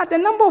 Look at the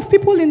number of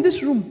people in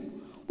this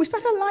room. We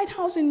started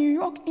Lighthouse in New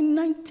York in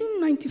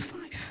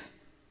 1995.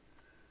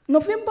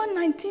 November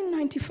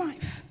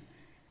 1995.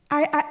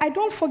 I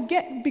don't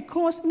forget,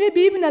 because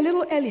maybe even a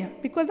little earlier,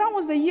 because that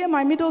was the year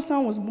my middle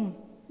son was born.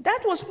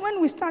 That was when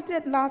we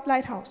started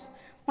Lighthouse.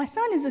 My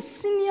son is a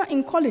senior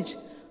in college.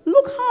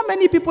 Look how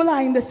many people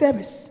are in the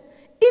service.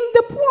 In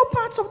the poor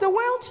parts of the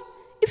world,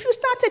 if you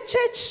start a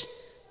church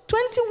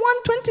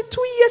 21,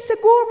 22 years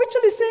ago,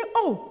 Rachel is saying,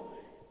 oh,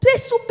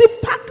 place will be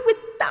packed with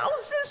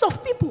thousands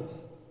of people.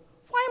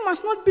 Why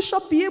must not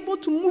Bishop be able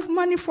to move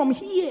money from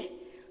here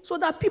so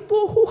that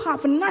people who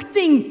have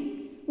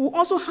nothing will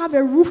also have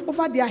a roof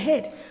over their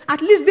head?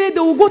 At least they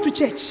will go to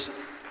church.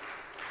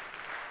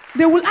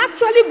 They will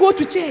actually go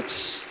to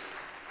church.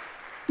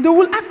 They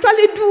will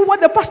actually do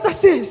what the pastor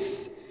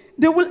says.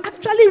 They will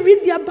actually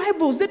read their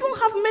Bibles. They don't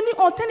have many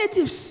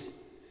alternatives.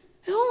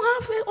 They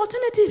don't have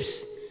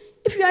alternatives.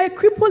 If you are a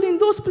cripple in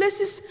those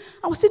places,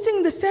 I was sitting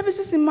in the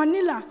services in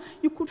Manila,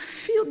 you could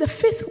feel the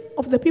faith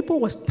of the people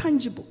was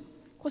tangible.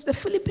 Because the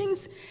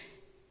Philippines,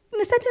 in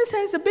a certain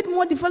sense, a bit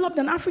more developed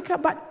than Africa,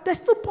 but there's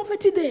still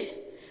poverty there.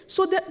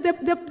 So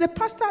the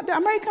pastor, the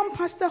American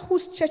pastor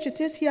whose church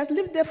it is, he has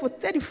lived there for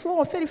 34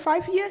 or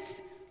 35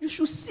 years. You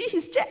should see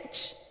his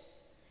church.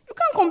 You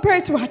can't compare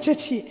it to our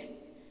church here.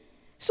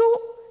 So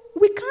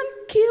we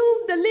can't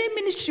kill the lay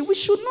ministry. We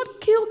should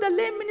not kill the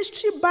lay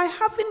ministry by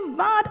having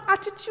bad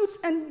attitudes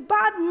and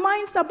bad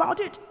minds about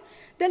it.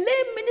 The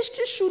lay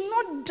ministry should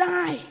not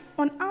die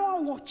on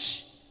our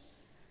watch.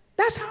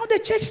 That's how the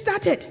church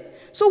started.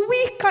 So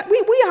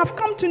we have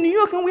come to New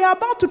York and we are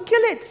about to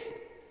kill it.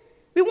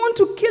 We want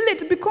to kill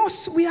it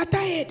because we are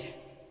tired.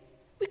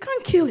 We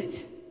can't kill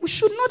it. We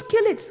should not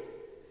kill it.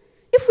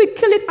 If we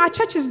kill it, our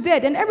church is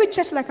dead, and every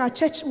church like our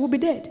church will be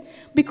dead,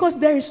 because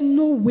there is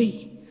no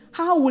way.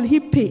 How will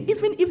he pay?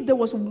 Even if there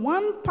was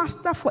one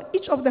pastor for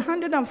each of the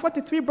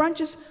 143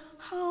 branches,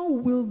 how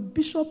will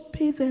Bishop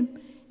pay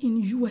them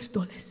in US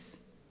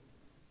dollars?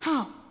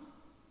 How?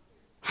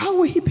 How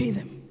will he pay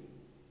them?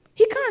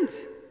 He can't.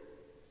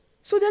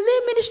 So the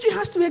lay ministry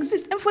has to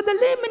exist. And for the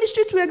lay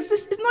ministry to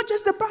exist, it's not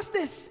just the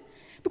pastors.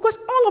 Because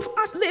all of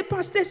us lay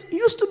pastors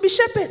used to be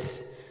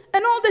shepherds.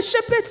 And all the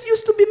shepherds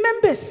used to be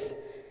members.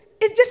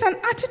 It's just an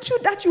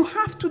attitude that you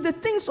have to the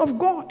things of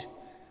God,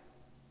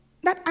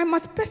 that I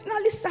must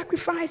personally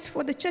sacrifice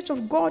for the church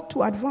of God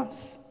to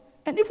advance.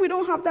 And if we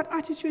don't have that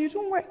attitude, it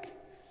won't work.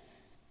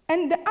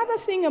 And the other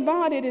thing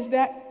about it is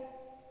that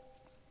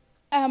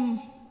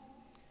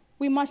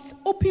we must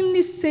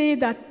openly say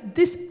that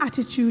this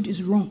attitude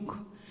is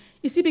wrong.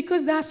 You see,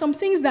 because there are some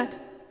things that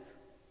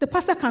the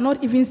pastor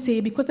cannot even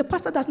say, because the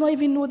pastor does not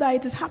even know that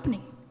it is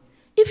happening.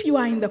 If you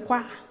are in the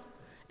choir,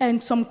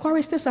 and some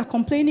choristers are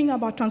complaining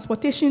about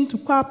transportation to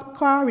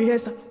choir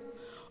rehearsal,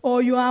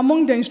 or you are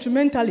among the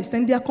instrumentalists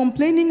and they are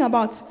complaining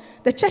about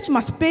the church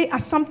must pay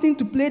us something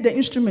to play the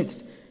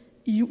instruments,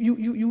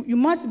 you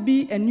must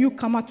be a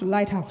newcomer to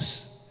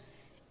Lighthouse.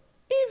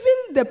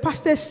 Even the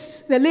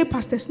pastors, the lay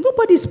pastors,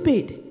 nobody is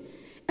paid.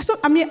 So,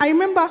 I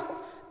remember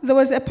there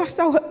was a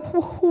pastor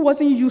who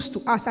wasn't used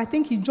to us. I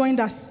think he joined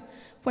us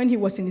when he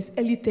was in his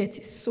early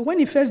 30s. So when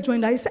he first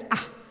joined us, he said,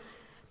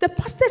 the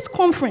pastors'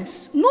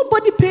 conference,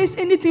 nobody pays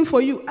anything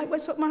for you.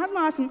 So my husband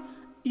asked him,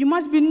 you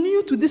must be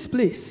new to this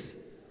place.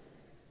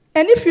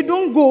 And if you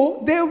don't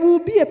go, there will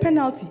be a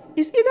penalty.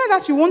 It's either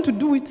that you want to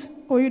do it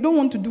or you don't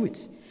want to do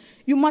it.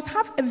 You must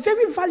have a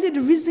very valid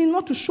reason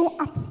not to show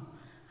up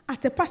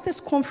at a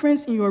pastor's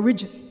conference in your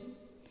region.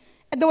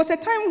 And there was a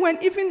time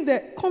when even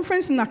the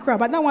conference in Accra,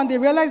 but that one they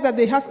realized that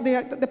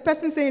the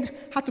person saying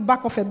had to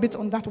back off a bit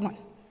on that one.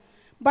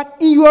 But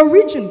in your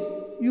region,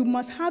 you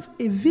must have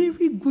a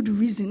very good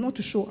reason not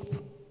to show up.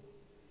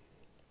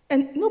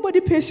 And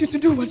nobody pays you to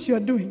do what you are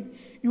doing.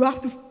 You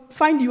have to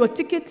find your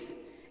tickets.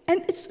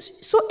 And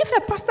so if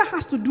a pastor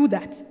has to do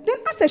that, then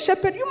as a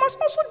shepherd, you must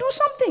also do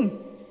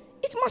something.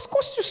 It must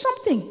cost you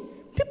something.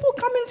 People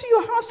come into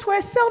your house for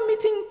a cell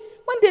meeting.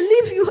 When they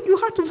leave, you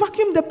have to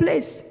vacuum the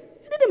place.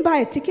 You didn't buy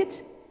a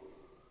ticket.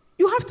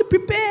 You have to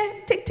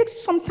prepare, take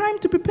some time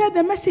to prepare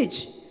the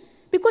message.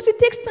 Because it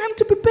takes time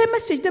to prepare a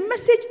message. The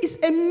message is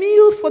a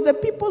meal for the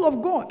people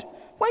of God.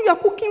 When you are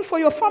cooking for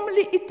your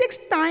family, it takes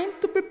time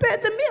to prepare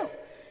the meal.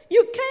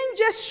 You can't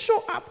just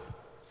show up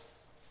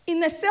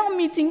in a cell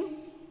meeting,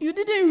 you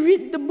didn't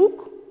read the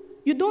book,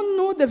 you don't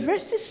know the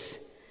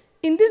verses.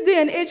 In this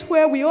day and age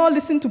where we all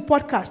listen to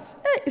podcasts,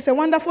 it's a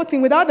wonderful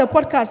thing. Without the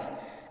podcast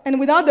and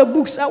without the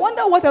books, I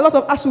wonder what a lot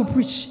of us will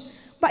preach.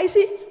 But you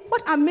see,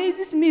 what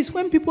amazes me is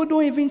when people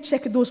don't even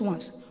check those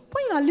ones.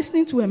 When you are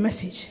listening to a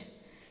message,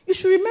 you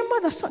should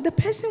remember that the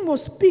person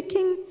was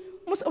speaking.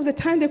 Most of the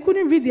time, they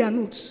couldn't read their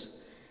notes.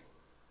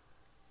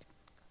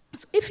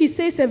 So if he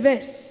says a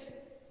verse,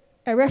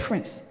 a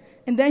reference,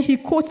 and then he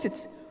quotes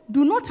it,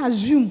 do not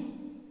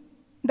assume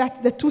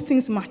that the two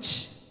things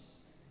match.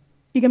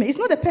 You get me? It's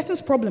not the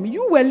person's problem.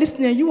 You were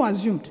listening and you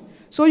assumed.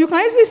 So you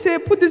can easily say,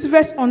 put this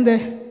verse on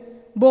the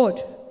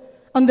board,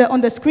 on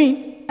the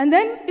screen, and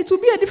then it will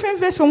be a different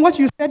verse from what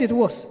you said it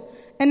was.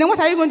 And then what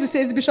are you going to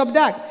say? Is Bishop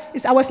Dag?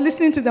 I was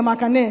listening to the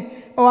Makane,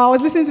 or I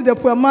was listening to the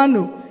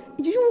Puamano.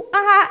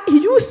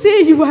 You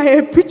say you are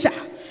a preacher.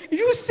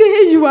 You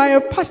say you are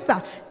a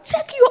pastor.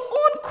 Check your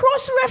own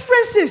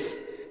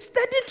cross-references.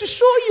 Study to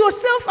show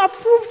yourself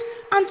approved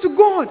unto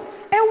God.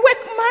 A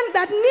workman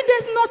that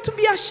needeth not to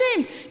be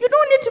ashamed. You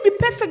don't need to be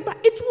perfect, but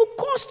it will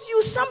cost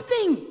you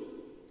something.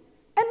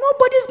 And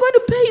nobody's going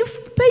to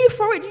pay you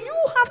for it.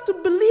 You have to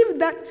believe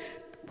that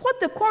what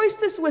the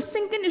choristers were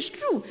singing is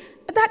true.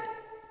 That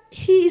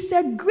he is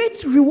a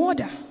great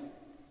rewarder.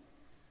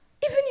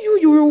 Even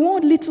you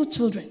reward little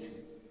children.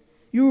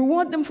 You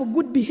reward them for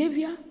good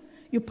behavior.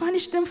 You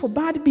punish them for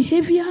bad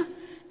behavior.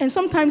 And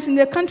sometimes in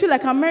a country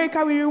like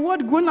America, we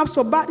reward grown-ups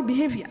for bad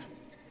behavior.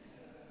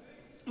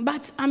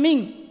 But,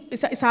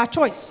 it's our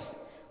choice.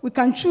 We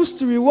can choose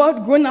to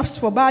reward grown-ups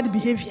for bad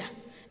behavior.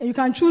 And you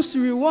can choose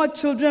to reward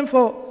children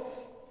for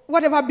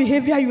whatever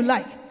behavior you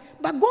like.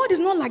 But God is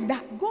not like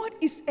that. God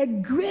is a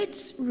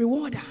great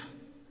rewarder.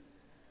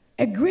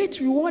 A great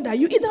rewarder.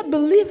 You either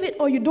believe it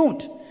or you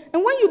don't.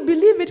 And when you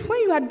believe it, when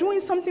you are doing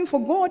something for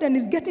God and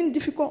it's getting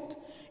difficult,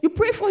 you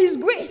pray for His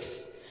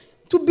grace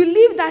to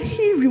believe that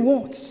He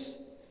rewards.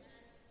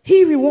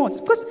 He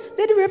rewards. Because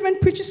Lady Reverend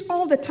preaches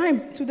all the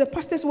time to the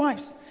pastors'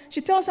 wives. She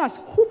tells us,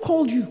 who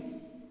called you?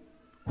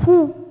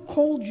 Who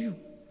called you?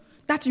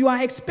 That you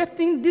are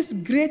expecting this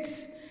great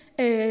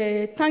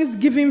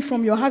thanksgiving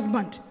from your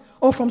husband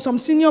or from some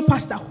senior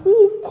pastor.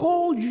 Who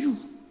called you?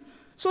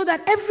 So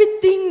that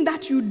everything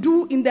that you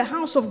do in the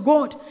house of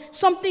God,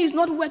 something is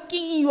not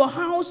working in your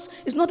house,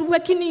 it's not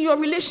working in your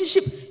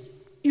relationship,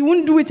 you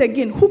won't do it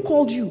again. Who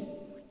called you?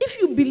 If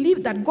you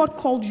believe that God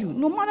called you,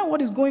 no matter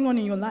what is going on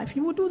in your life,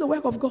 you will do the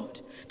work of God.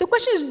 The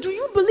question is, do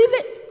you believe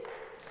it?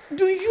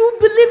 Do you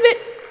believe it?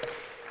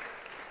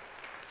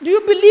 Do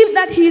you believe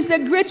that He is a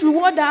great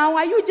rewarder, or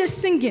are you just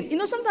singing?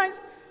 Sometimes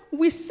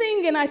we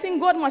sing and I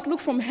think God must look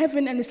from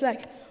heaven and it's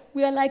like,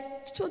 we are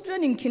like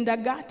children in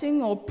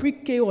kindergarten or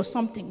pre-K or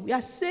something. We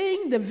are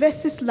saying the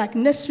verses like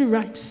nursery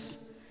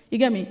rhymes. You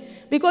get me?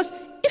 Because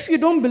if you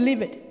don't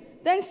believe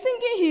it, then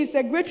singing He is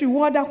a great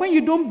rewarder when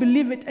you don't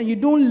believe it and you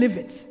don't live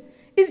it.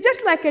 It's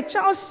just like a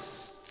child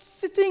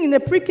sitting in a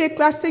pre-K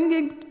class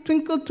singing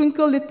Twinkle,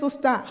 Twinkle, Little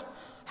Star.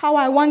 How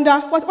I wonder,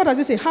 what does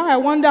it say? How I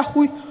wonder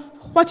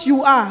what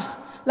you are.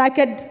 Like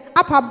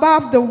up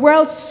above the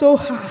world so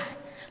high.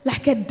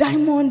 Like a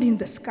diamond in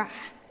the sky.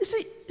 You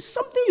see, it's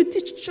something you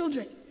teach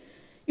children.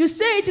 You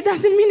say it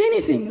doesn't mean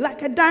anything.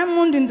 Like a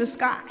diamond in the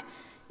sky.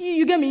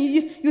 You get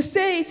me? You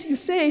say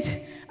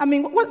it.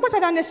 What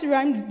other nursery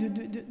rhymes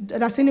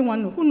does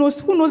anyone know? Who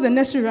knows the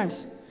nursery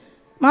rhymes?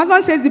 My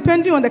husband says,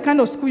 depending on the kind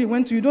of school you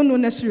went to, you don't know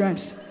nursery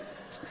rhymes.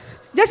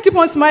 Just keep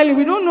on smiling.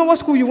 We don't know what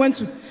school you went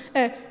to.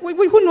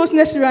 Who knows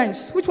nursery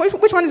rhymes? Which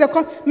one is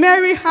it?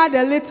 Mary had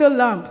a little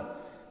lamb.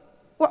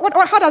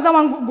 How does that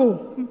one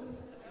go?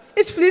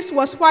 Its fleece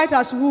was white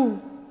as wool.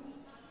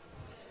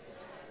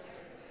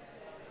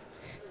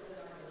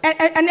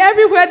 And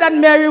everywhere that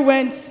Mary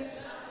went,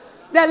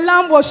 the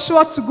lamb was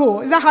sure to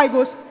go. Is that how it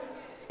goes?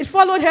 It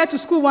followed her to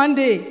school one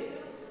day.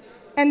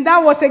 And that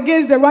was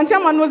against the rule.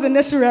 Rantiama knows the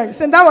nursery rhymes.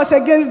 And that was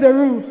against the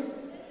rule.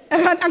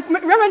 And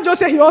Reverend Joe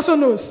said he also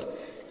knows.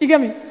 You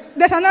get me?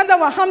 There's another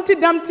one. Humpty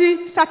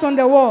Dumpty sat on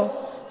the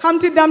wall.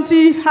 Humpty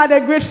Dumpty had a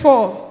great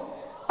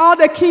fall. All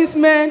the king's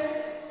men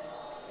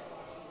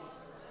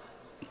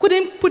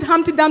couldn't put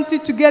Humpty Dumpty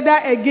together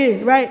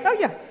again, right? Oh,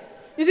 yeah.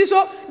 You see,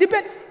 so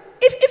depend.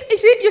 You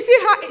see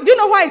how, do you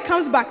know why it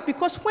comes back?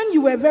 Because when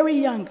you were very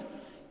young,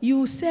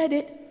 you said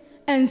it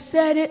and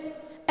said it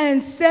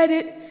and said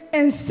it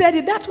and said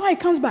it. That's why it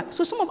comes back.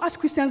 So some of us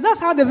Christians, that's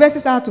how the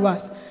verses are to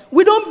us.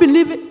 We don't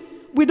believe it.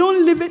 We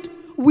don't live it.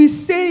 We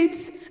say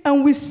it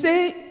and we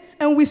say it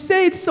and we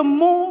say it some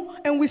more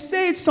and we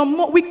say it some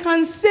more. We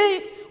can say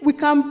it. We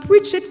can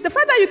preach it. The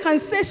fact that you can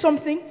say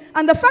something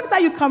and the fact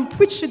that you can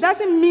preach it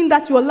doesn't mean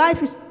that your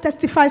life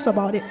testifies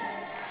about it.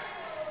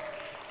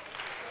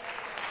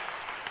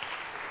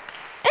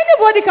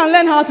 Anybody can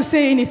learn how to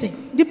say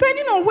anything,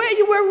 depending on where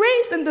you were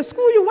raised and the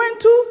school you went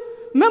to.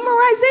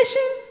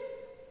 Memorization,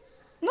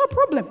 no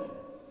problem.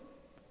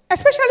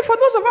 Especially for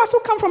those of us who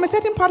come from a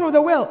certain part of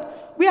the world.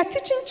 We are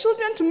teaching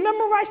children to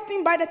memorize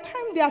things by the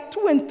time they are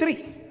 2 and 3.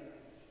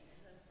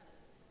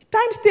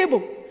 Times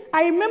table.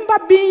 I remember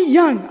being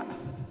young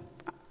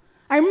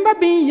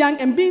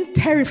and being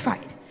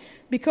terrified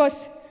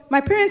because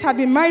my parents had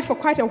been married for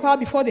quite a while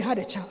before they had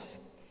a child.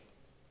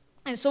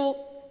 And so,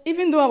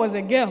 even though I was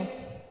a girl,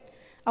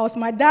 I was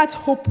my dad's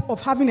hope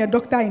of having a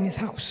doctor in his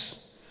house.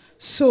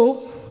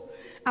 So,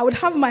 I would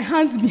have my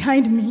hands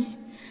behind me,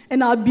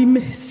 and I'd be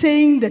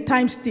saying the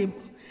times table.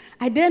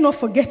 I dare not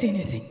forget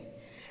anything.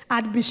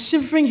 I'd be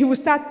shivering. He would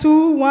start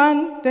 2,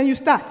 1, then you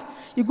start.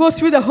 You go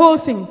through the whole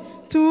thing.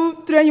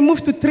 2, 3, you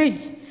move to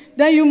 3.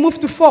 Then you move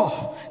to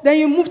 4. Then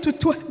you move to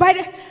 2.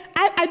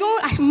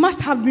 I must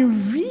have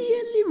been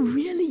really,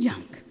 really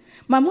young.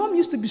 My mom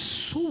used to be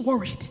so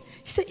worried.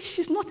 She said,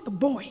 she's not a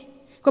boy.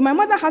 Because my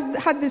mother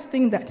had this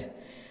thing that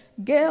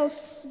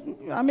girls,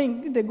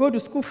 they go to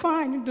school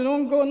fine. They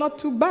don't go, not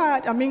too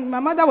bad. My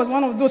mother was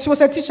one of those. She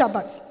was a teacher,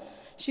 but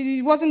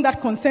she wasn't that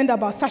concerned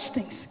about such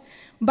things.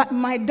 But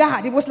my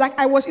dad, it was like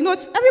I was,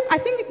 I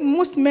think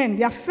most men,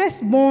 their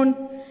firstborn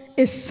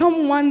is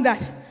someone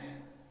that,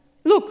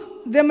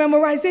 look, the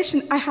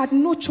memorization, I had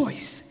no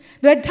choice.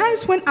 There are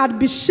times when I'd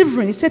be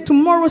shivering. He said,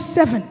 tomorrow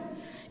 7.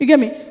 You get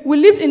me? We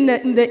lived in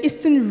the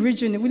eastern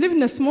region. We lived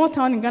in a small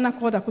town in Ghana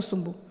called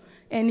Akosombo.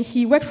 And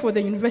he worked for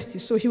the university.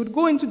 So he would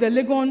go into the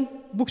Legon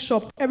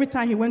bookshop every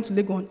time he went to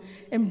Legon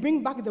and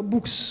bring back the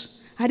books.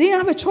 I didn't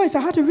have a choice. I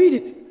had to read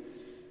it.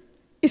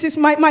 It is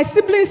my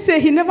siblings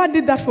say he never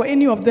did that for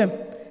any of them.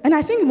 And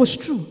I think it was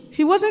true.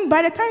 He wasn't,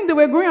 by the time they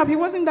were growing up, he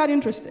wasn't that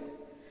interested.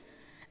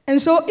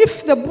 And so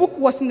if the book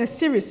was in a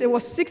series, it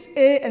was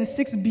 6A and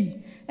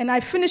 6B. And I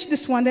finished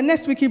this one. The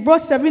next week, he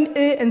brought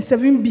 7A and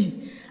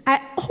 7B. I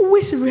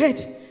always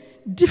read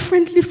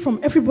differently from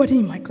everybody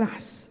in my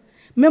class.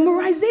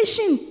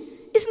 Memorization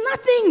is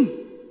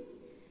nothing.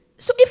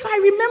 So if I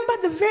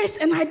remember the verse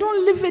and I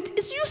don't live it,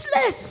 it's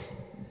useless.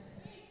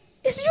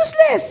 It's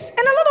useless. And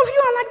a lot of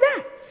you are like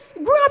that.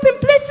 You grew up in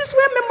places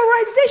where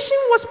memorization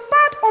was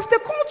part of the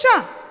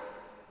culture.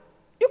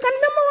 You can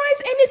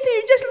memorize anything.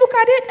 You just look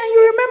at it and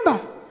you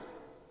remember.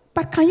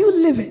 But can you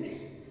live it?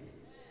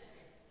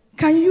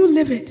 Can you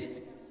live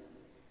it?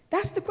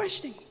 That's the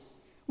question.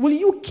 Will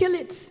you kill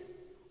it?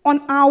 On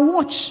our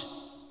watch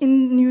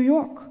in New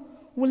York,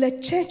 will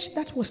a church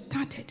that was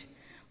started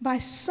by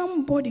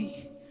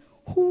somebody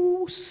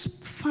whose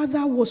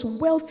father was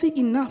wealthy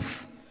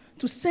enough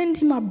to send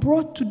him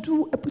abroad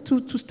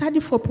to study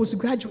for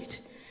postgraduate?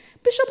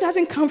 Bishop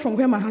doesn't come from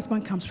where my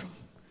husband comes from.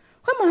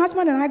 When my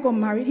husband and I got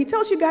married, he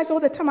tells you guys all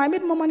the time, I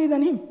made more money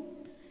than him.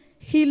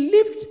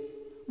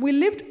 We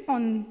lived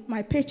on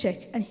my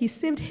paycheck, and he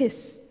saved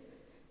his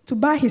to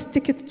buy his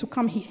ticket to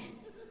come here.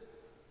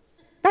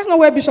 That's not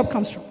where Bishop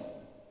comes from.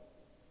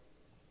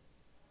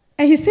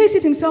 And he says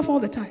it himself all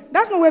the time.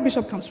 That's not where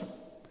Bishop comes from.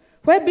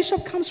 Where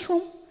Bishop comes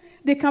from,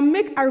 they can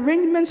make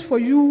arrangements for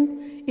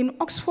you in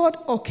Oxford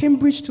or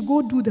Cambridge to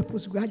go do the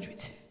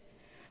postgraduate.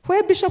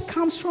 Where Bishop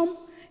comes from,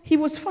 he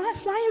was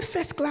flying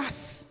first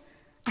class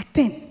at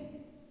 10.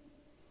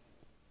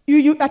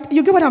 You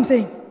get what I'm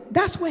saying?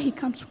 That's where he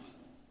comes from.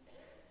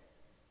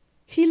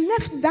 He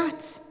left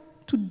that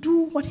to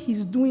do what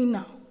he's doing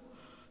now.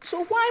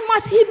 So why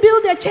must he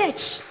build a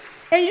church?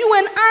 And you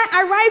and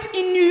I arrive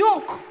in New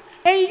York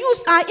and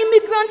use our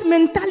immigrant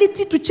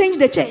mentality to change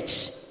the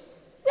church.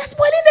 We are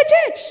spoiling the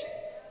church.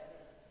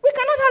 We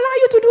cannot allow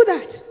you to do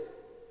that.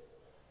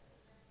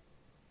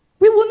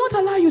 We will not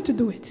allow you to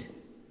do it.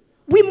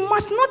 We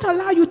must not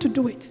allow you to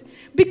do it.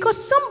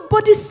 Because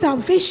somebody's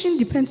salvation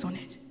depends on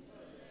it.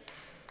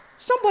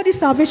 Somebody's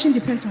salvation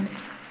depends on it.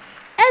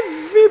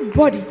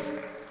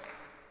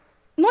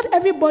 Not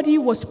everybody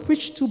was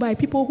preached to by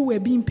people who were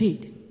being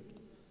paid.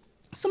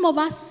 Some of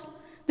us,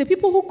 the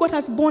people who got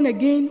us born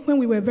again when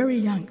we were very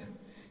young,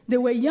 they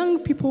were young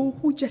people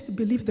who just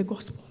believed the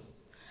gospel.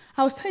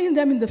 I was telling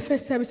them in the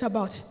first service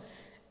about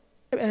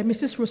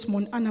Mrs.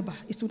 Rosemond Anaba,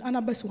 it's with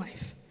Anaba's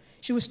wife.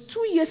 She was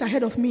 2 years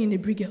ahead of me in the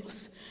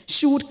Brigels.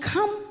 She would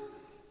come,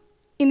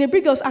 in the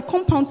Brigels, our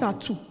compounds are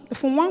 2. The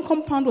Form 1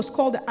 compound was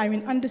called the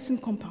Irene Anderson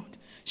compound.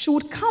 She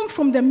would come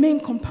from the main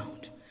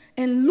compound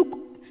and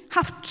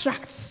have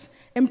tracts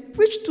and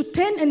preach to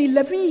 10 and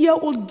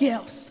 11-year-old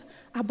girls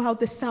about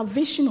the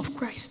salvation of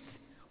Christ.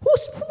 Who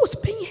was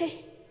paying her?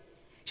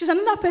 She's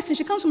another person.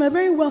 She comes from a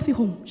very wealthy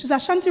home. She's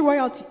Ashanti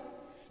royalty.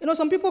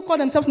 Some people call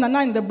themselves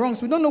Nana in the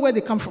Bronx. We don't know where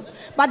they come from.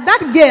 But that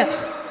girl,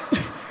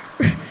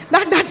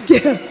 that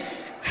girl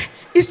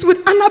is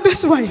with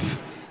Anaba's wife.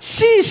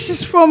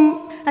 She's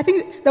from, I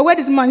think the word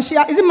is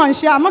Manshia. Is it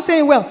Manshia? I'm not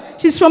saying well.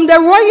 She's from the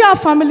royal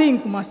family in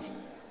Kumasi.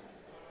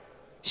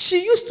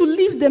 She used to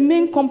leave the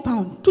main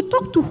compound to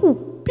talk to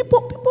who?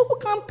 People who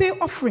can't pay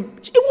offering.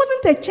 It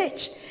wasn't a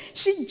church.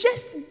 She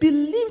just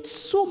believed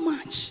so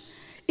much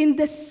in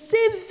the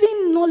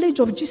saving knowledge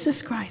of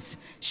Jesus Christ.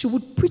 She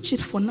would preach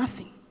it for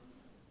nothing.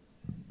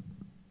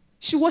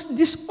 She was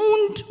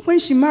disowned when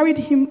she married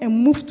him and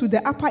moved to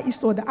the Upper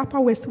East or the Upper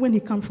West when he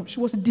came from. She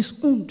was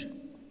disowned.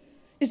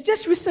 It's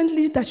just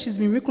recently that she's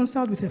been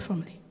reconciled with her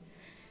family.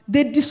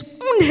 They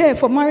disowned her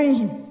for marrying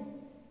him.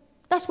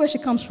 That's where she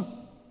comes from.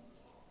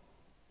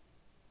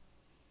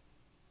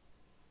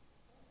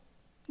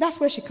 That's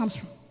where she comes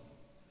from.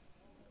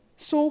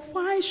 So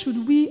why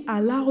should we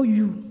allow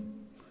you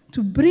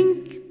to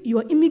bring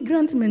your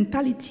immigrant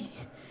mentality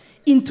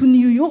into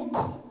New York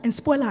and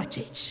spoil our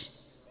church.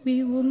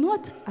 We will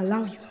not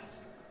allow you.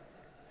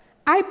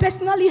 I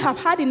personally have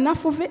had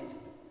enough of it.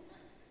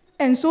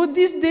 And so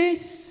these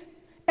days,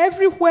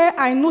 everywhere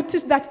I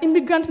notice that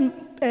immigrant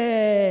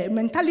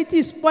mentality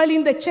is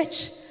spoiling the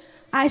church,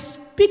 I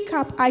speak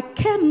up. I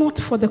care not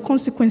for the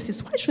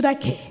consequences. Why should I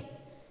care?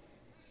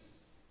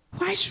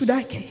 Why should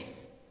I care?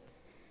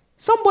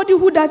 Somebody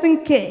who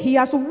doesn't care, he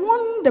has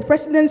won the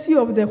presidency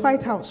of the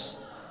White House.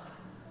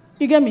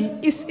 You get me?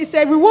 It's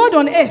a reward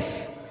on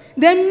earth.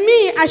 Then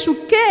me, I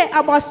should care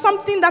about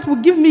something that will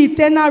give me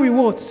eternal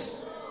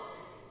rewards.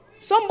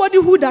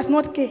 Somebody who does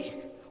not care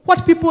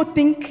what people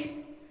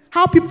think,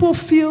 how people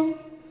feel,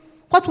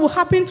 what will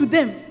happen to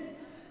them.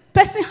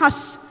 Person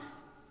has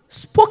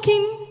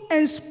spoken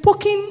and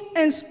spoken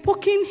and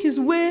spoken his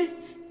way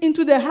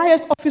into the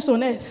highest office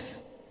on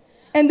earth.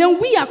 And then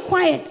we are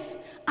quiet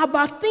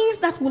about things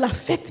that will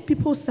affect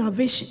people's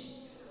salvation.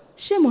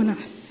 Shame on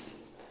us.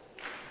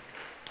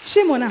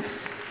 Shame on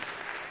us.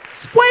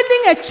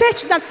 Spoiling a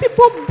church that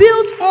people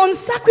built on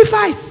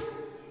sacrifice.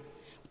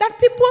 That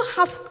people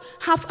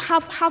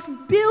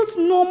have built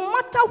no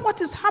matter what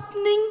is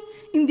happening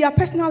in their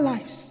personal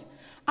lives.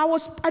 I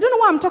don't know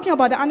why I'm talking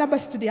about the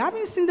Anabas today. I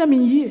haven't seen them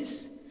in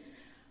years.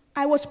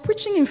 I was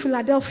preaching in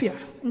Philadelphia,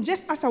 and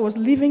just as I was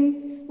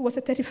leaving, it was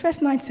a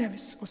 31st night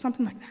service or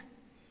something like that.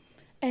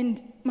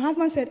 And my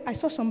husband said, I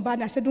saw some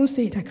bad. I said, don't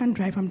say it. I can't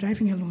drive. I'm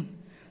driving alone.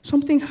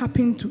 Something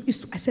happened to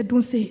East. I said,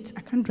 don't say it.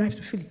 I can't drive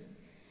to Philly.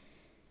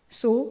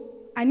 So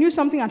I knew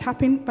something had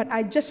happened, but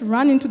I just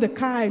ran into the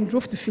car and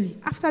drove to Philly.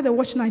 After the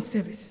watch night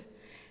service,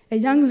 a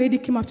young lady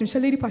came up to me and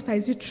said, Lady Pastor,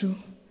 is it true?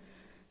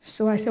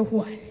 So I said,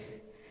 what?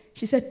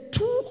 She said,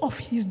 2 of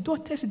his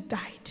daughters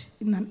died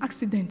in an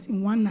accident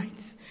in one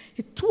night.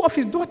 2 of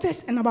his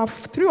daughters and about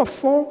 3 or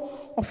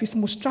 4 of his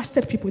most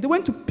trusted people. They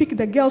went to pick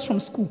the girls from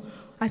school.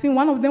 I think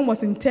one of them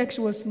was in tech.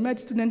 She was med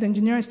student,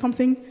 engineering,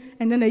 something.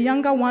 And then a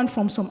younger one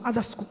from some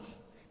other school.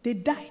 They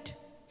died.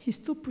 He's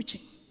still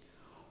preaching.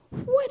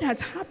 What has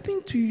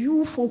happened to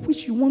you for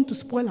which you want to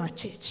spoil our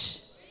church?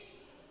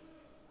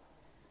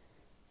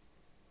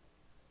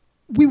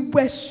 We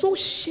were so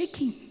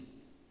shaken.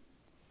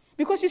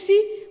 Because you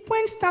see,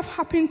 when stuff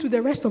happened to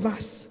the rest of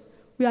us,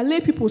 we are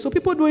lay people, so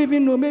people don't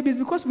even know. Maybe it's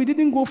because we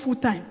didn't go full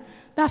time.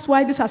 That's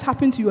why this has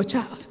happened to your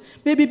child.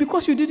 Maybe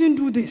because you didn't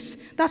do this.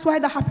 That's why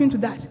that happened to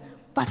that.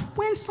 But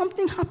when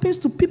something happens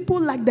to people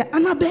like the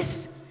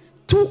Anabes,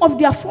 2 of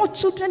their 4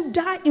 children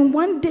die in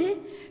one day,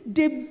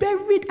 they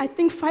buried, I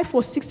think, 5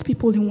 or 6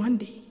 people in one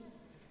day.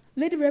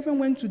 Lady Reverend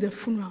went to the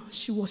funeral.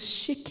 She was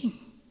shaking.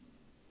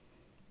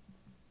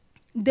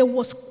 There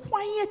was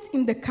quiet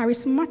in the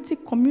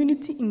charismatic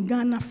community in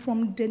Ghana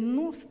from the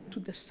north to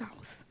the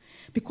south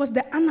because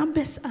the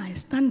Anabes are a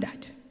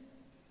standard.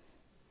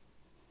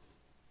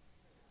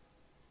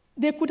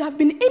 They could have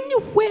been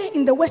anywhere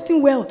in the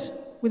Western world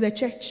with a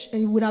church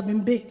and it would have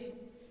been big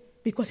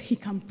because he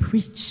can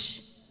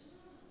preach.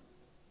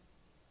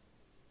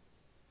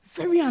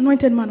 Very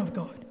anointed man of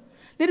God.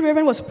 Lady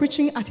Reverend was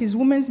preaching at his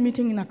women's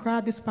meeting in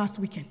Accra this past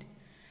weekend.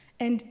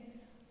 And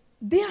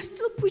they are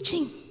still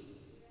preaching.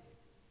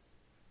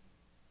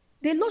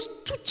 They lost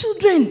 2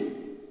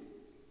 children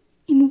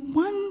in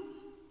one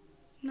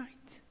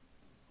night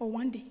or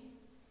one day.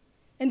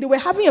 And they were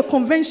having a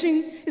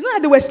convention. It's not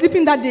that they were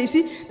sleeping that day.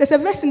 See, there's a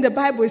verse in the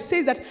Bible. It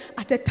says that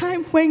at a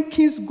time when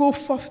kings go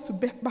forth to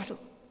battle.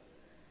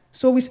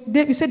 So we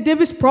said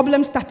David's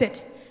problem started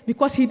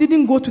because he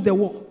didn't go to the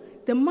war.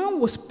 The man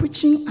was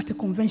preaching at a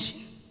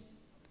convention.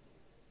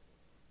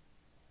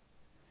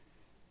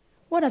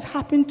 What has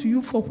happened to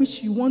you for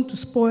which you want to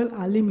spoil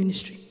our lay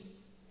ministry?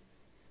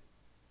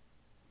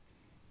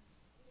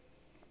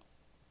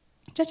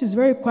 Church is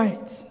very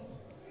quiet.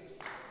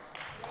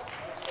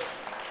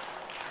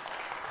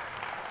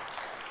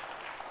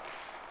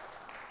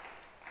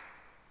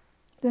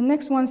 The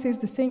next one says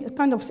the same,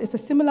 it's a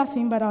similar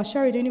thing, but I'll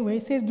share it anyway.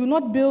 It says, do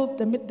not build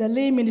the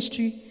lay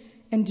ministry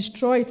and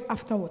destroy it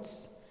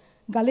afterwards.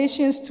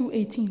 Galatians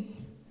 2:18.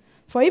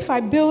 For if I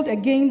build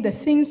again the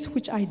things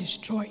which I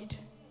destroyed,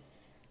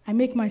 I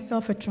make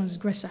myself a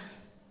transgressor.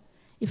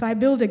 If I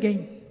build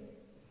again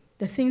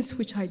the things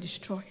which I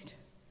destroyed,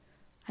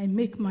 I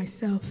make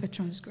myself a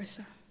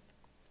transgressor.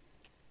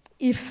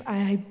 If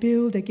I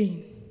build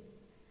again.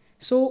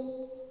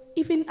 So,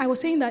 even I was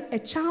saying that a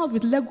child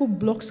with Lego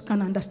blocks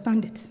can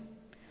understand it.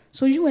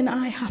 So you and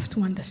I have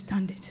to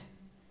understand it.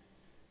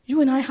 You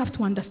and I have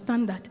to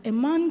understand that a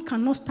man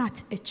cannot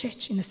start a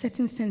church in a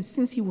certain sense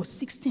since he was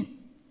 16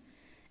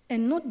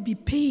 and not be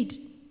paid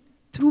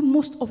through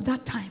most of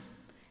that time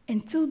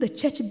until the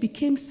church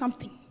became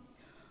something.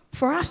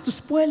 For us to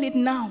spoil it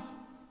now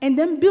and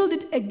then build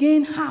it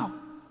again, how?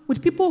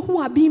 With people who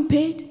are being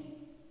paid?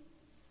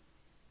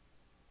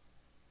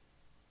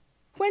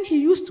 When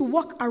he used to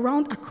walk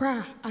around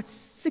Accra at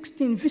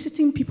 16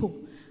 visiting people,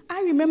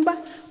 I remember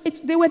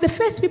they were the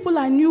first people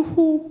I knew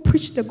who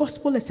preached the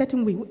gospel a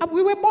certain way.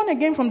 We were born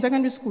again from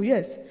secondary school,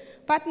 yes,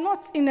 but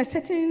not in a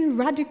certain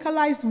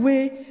radicalized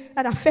way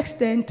that affects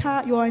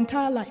your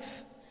entire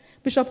life.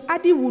 Bishop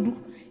Addy would,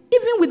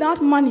 even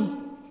without money,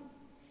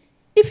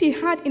 If he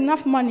had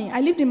enough money,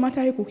 I lived in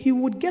Mataheko, he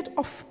would get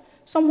off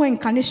somewhere in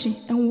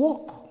Kaneshi and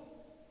walk.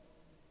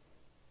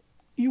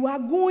 You are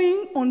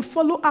going on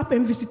follow-up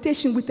and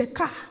visitation with a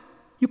car.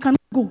 You cannot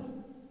go.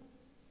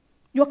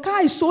 Your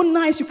car is so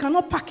nice, you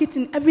cannot park it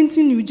in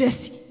Evanston, New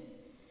Jersey.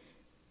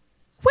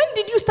 When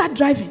did you start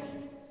driving?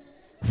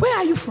 Where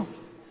are you from?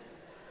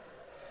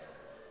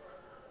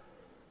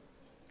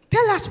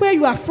 Tell us where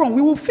you are from.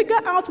 We will figure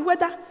out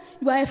whether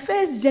you are a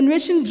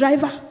first-generation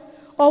driver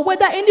or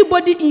whether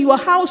anybody in your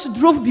house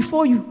drove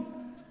before you.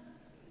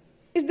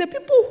 It's the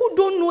people who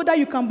don't know that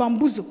you can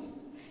bamboozle.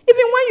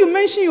 Even when you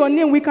mention your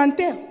name, we can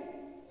tell.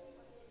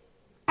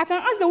 I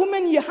can ask the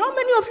woman here, how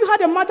many of you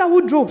had a mother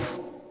who drove?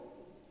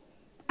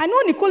 I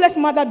know Nicola's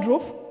mother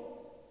drove.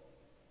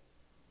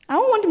 I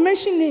don't want to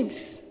mention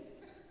names.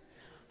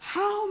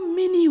 How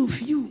many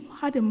of you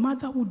had a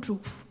mother who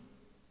drove?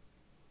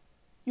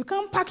 You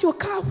can't park your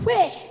car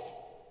where?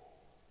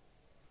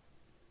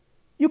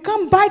 You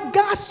can't buy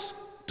gas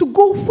to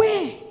go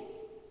where?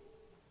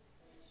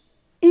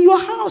 In your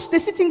house, they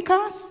sit in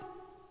cars.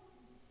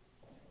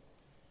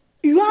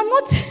 You are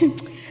not.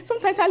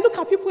 Sometimes I look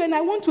at people and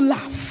I want to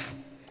laugh.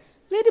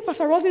 Lady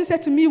Pastor Rosin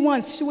said to me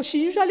once,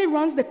 she usually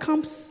runs the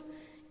camps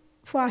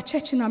for our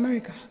church in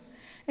America.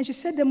 And she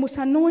said the most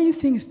annoying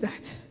thing is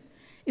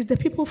the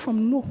people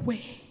from nowhere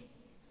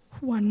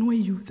who annoy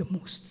you the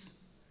most.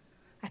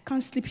 I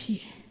can't sleep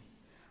here.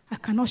 I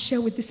cannot share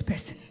with this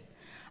person.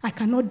 I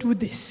cannot do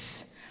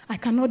this. I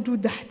cannot do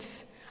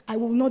that. I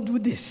will not do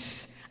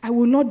this. I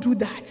will not do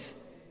that.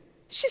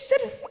 She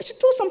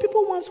told some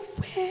people once,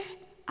 where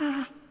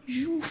are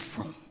you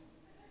from?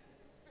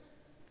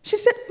 She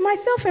said,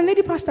 myself and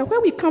Lady Pastor, where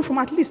we come from,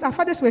 at least our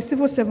fathers were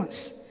civil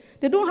servants.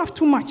 They don't have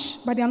too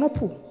much, but they are not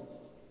poor.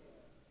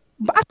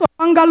 But as for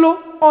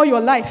bungalow all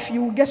your life,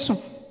 you will get some.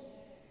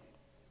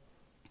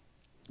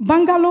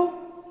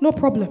 Bungalow, no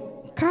problem.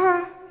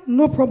 Car,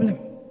 no problem.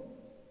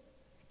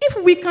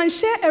 If we can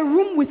share a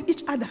room with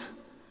each other,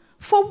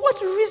 for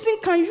what reason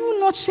can you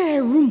not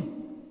share a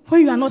room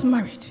when you are not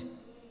married?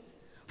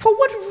 For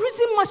what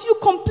reason must you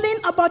complain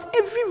about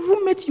every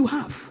roommate you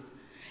have?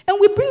 And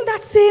we bring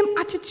that same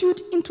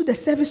attitude into the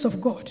service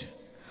of God.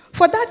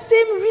 For that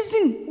same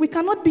reason, we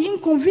cannot be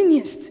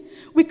inconvenienced.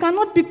 We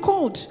cannot be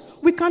called.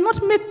 We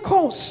cannot make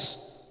calls.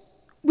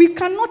 We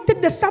cannot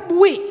take the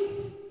subway.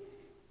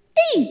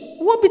 Hey,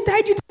 what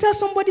betide you to tell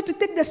somebody to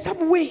take the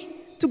subway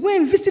to go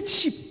and visit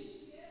sheep?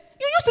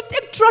 You used to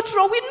take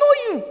trotro. We know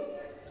you.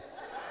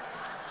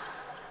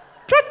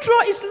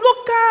 Trotro is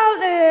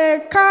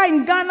local car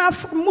in Ghana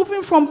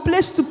moving from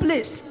place to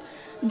place.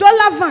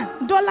 Dollar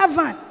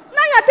van.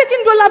 Now you are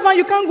taking dollar van,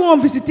 you can't go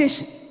on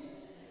visitation.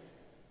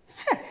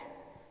 Hey,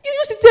 you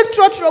used to take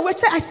trotro.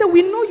 I said,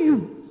 we know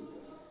you.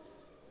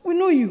 We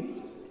know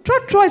you.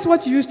 Trotro is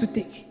what you used to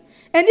take.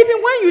 And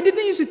even when you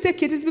didn't used to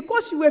take it, it's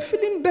because you were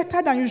feeling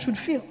better than you should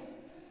feel.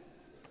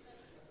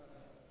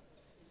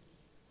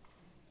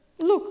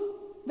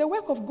 Look, the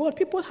work of God,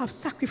 people have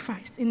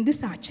sacrificed in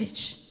this our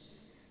church.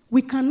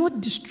 We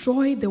cannot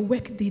destroy the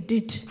work they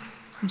did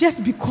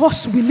just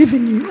because we live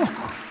in New York.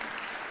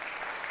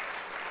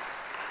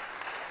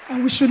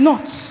 And we should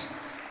not.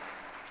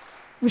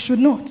 We should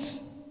not.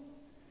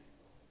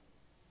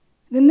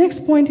 The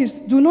next point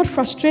is, do not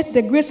frustrate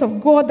the grace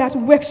of God that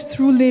works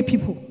through lay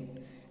people.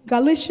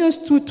 Galatians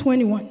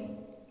 2:21.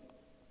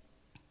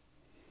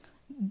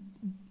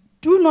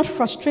 Do not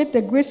frustrate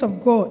the grace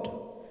of God,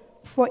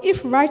 for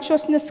if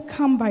righteousness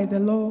come by the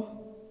law,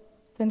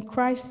 then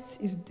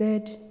Christ is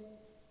dead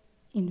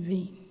in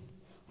vain.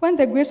 When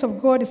the grace of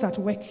God is at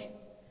work,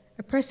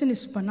 a person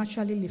is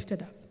supernaturally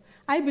lifted up.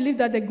 I believe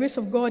that the grace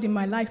of God in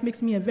my life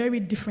makes me a very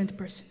different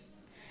person.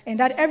 And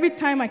that every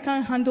time I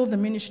can't handle the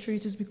ministry,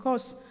 it is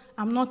because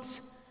I'm not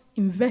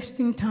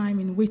investing time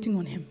in waiting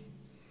on Him.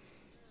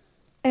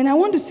 And I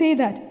want to say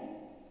that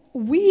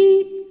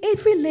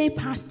every lay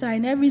pastor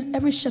and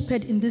every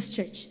shepherd in this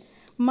church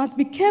must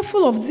be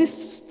careful of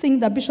this thing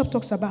that Bishop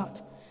talks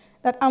about.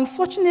 That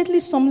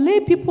unfortunately some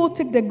lay people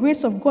take the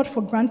grace of God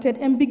for granted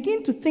and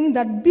begin to think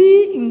that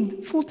being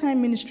in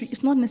full-time ministry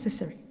is not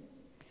necessary.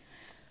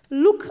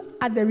 Look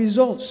at the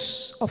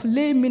results of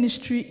lay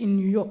ministry in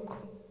New York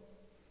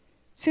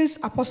since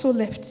Apostle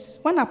left.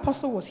 When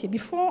Apostle was here,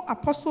 before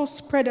Apostle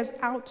spread us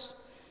out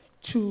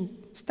to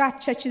start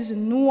churches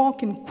in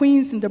Newark, in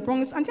Queens, in the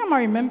Bronx, Auntie Amma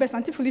remembers,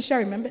 Auntie Felicia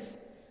remembers.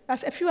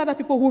 There's a few other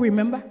people who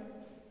remember.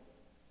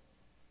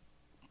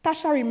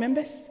 Tasha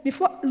remembers.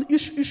 Before, you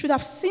should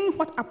have seen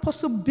what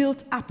Apostle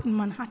built up in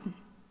Manhattan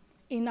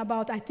in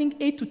about, I think,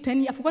 8 to 10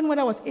 years. I've forgotten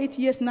whether it was 8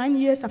 years, 9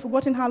 years. I've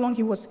forgotten how long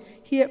he was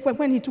here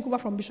when he took over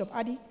from Bishop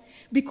Adi.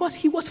 Because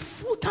he was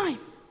full-time.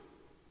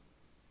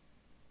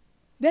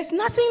 There's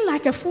nothing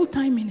like a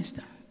full-time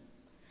minister.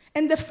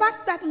 And the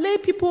fact that lay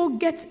people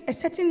get a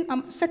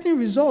certain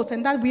results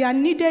and that we are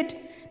needed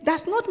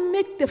does not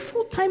make the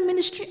full-time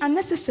ministry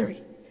unnecessary.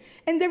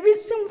 And the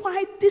reason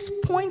why this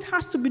point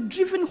has to be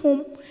driven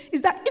home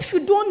is that if you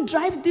don't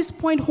drive this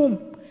point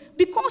home,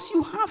 because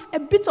you have a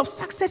bit of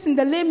success in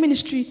the lay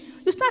ministry,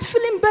 you start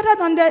feeling better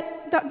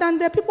than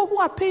the people who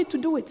are paid to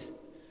do it.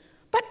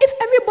 But if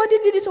everybody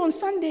did it on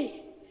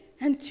Sunday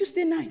and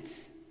Tuesday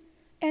nights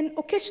and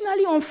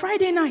occasionally on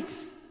Friday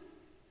nights,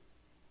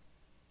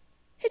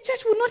 a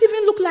church would not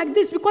even look like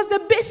this because the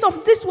base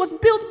of this was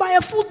built by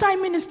a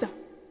full-time minister.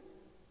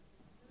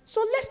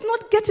 So let's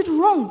not get it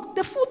wrong.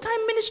 The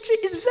full-time ministry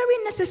is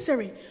very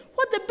necessary.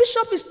 What the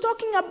bishop is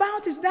talking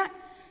about is that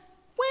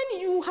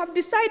when you have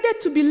decided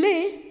to be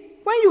lay,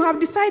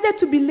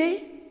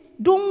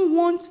 don't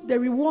want the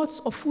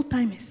rewards of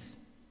full-timers.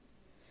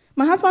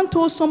 My husband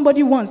told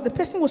somebody once, the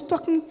person was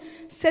talking,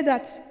 said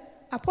that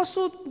the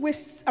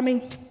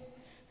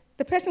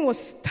person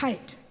was tired.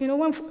 You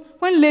know,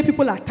 when lay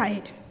people are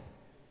tired,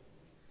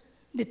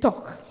 they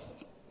talk.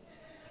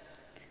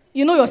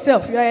 You know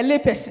yourself, you are a lay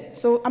person.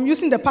 So I'm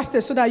using the pastor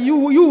so that you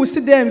will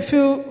sit there and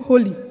feel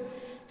holy.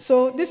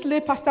 So this lay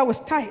pastor was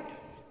tired.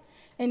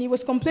 And he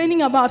was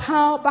complaining about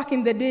how back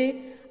in the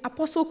day,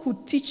 apostle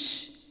could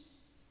teach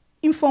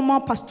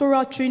informal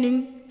pastoral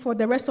training for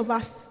the rest of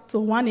us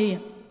till 1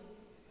 a.m.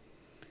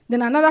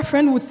 Then another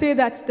friend would say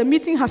that the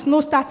meeting has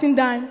no starting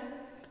time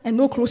and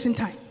no closing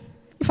time.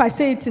 If I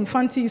say it's in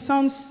fancy, it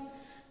sounds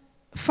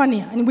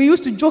funnier. And we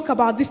used to joke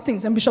about these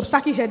things, and Bishop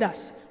Saki heard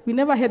us. We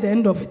never heard the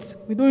end of it.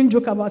 We don't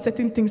joke about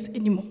certain things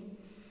anymore.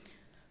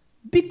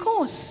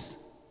 Because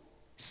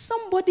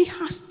somebody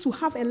has to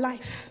have a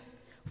life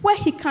where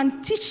he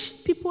can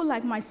teach people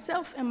like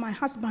myself and my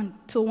husband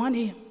till 1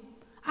 a.m.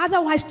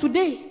 Otherwise,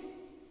 today,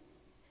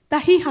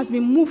 that he has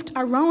been moved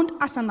around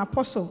as an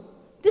apostle,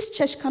 this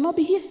church cannot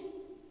be here.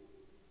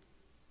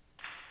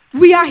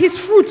 We are his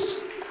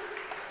fruits.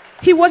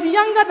 He was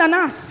younger than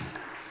us.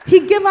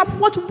 He gave up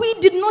what we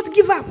did not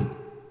give up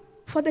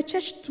for the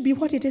church to be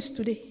what it is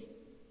today.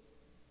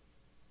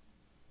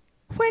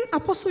 When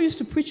Apostle used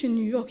to preach in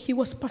New York, he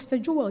was Pastor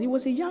Joel. He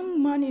was a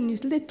young man in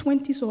his late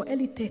 20s or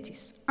early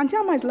 30s. Auntie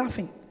Alma is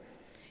laughing.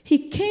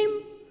 He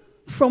came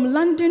from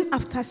London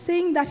after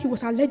saying that he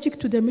was allergic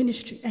to the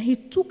ministry, and he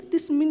took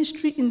this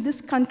ministry in this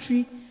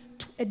country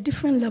to a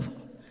different level.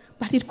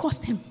 But it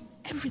cost him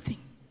everything.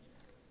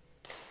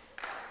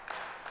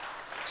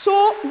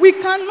 So we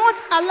cannot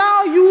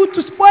allow you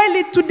to spoil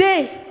it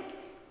today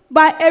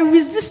by a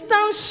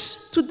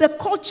resistance to the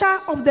culture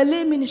of the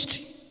lay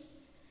ministry.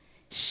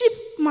 Sheep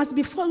must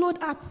be followed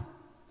up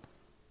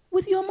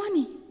with your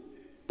money.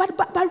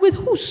 But with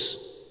whose?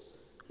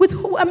 With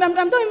who? I'm not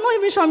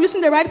even sure I'm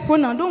using the right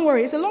pronoun. Don't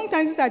worry. It's a long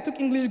time since I took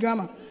English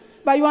grammar.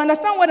 But you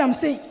understand what I'm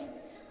saying.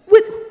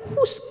 With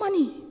whose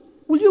money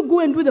will you go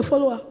and do the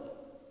follow-up?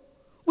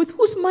 With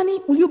whose money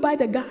will you buy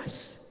the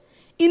gas?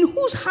 In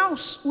whose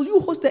house will you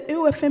host the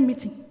AOFM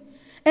meeting?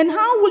 And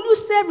how will you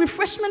serve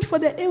refreshment for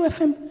the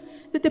AOFM?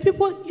 The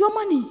people, your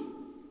money.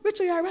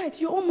 Rachel, you are right,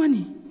 your own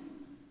money.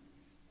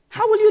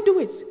 How will you do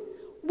it?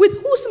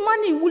 With whose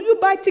money will you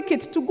buy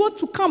tickets to go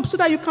to camp so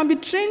that you can be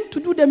trained to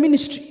do the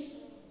ministry?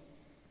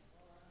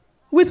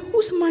 With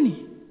whose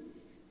money?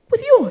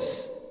 With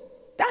yours.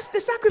 That's the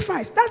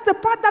sacrifice. That's the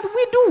part that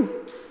we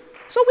do.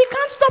 So we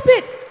can't stop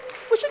it.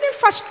 We shouldn't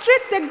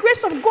frustrate the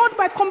grace of God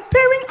by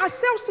comparing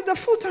ourselves to the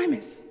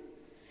full-timers.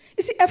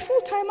 You see, a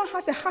full-timer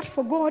has a heart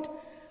for God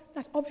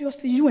that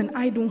obviously you and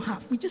I don't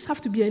have. We just have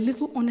to be a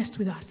little honest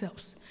with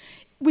ourselves.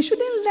 We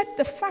shouldn't let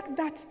the fact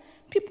that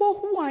people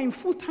who are in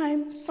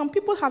full-time, some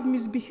people have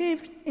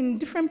misbehaved in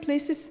different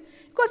places.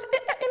 Because in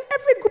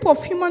every group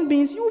of human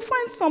beings, you will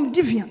find some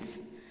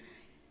deviants.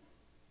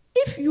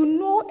 If you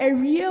know a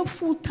real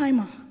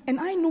full-timer, and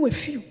I know a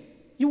few,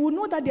 you will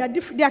know that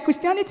their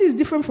Christianity is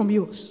different from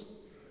yours.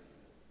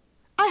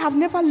 I have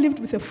never lived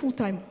with a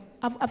full-timer.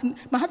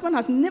 My husband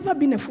has never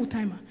been a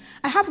full-timer.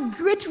 I have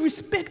great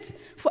respect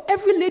for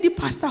every lady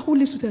pastor who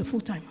lives with a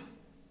full-timer.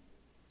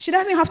 She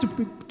doesn't have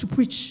to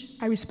preach.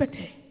 I respect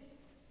her.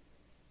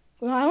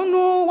 Well, I don't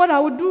know what I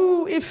would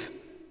do if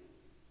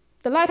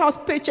the Lighthouse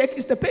paycheck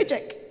is the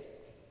paycheck.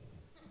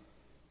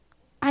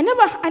 I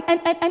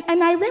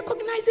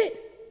recognize it.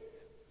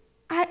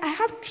 I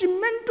have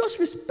tremendous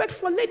respect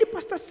for Lady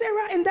Pastor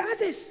Sarah and the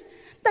others,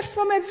 that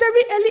from a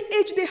very early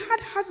age they had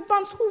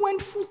husbands who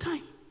went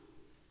full-time.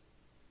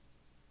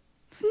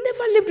 I've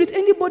never lived with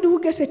anybody who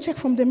gets a check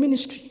from the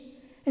ministry.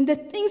 And the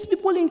things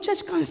people in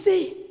church can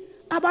say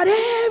about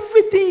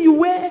everything you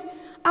wear,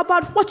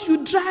 about what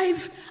you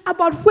drive,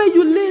 about where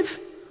you live,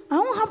 I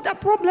don't have that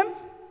problem.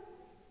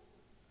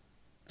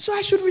 So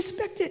I should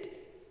respect it.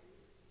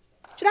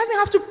 She doesn't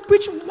have to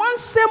preach one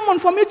sermon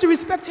for me to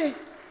respect her,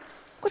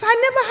 because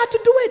I never had to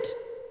do it.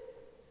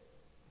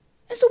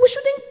 And so we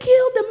shouldn't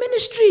kill the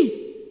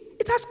ministry.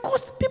 It has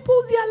cost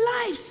people their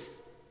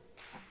lives.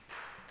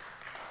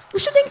 We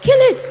shouldn't kill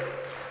it.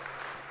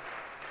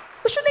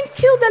 We shouldn't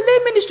kill the lay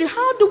ministry.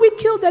 How do we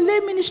kill the lay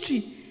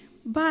ministry?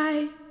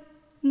 By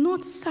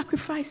not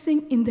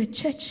sacrificing in the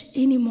church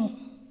anymore.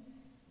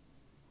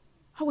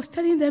 I was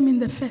telling them in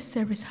the first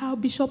service how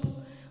Bishop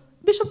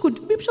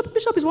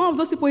is one of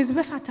those people. He's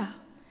versatile.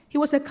 He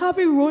was a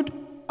Calvary Road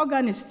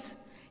organist.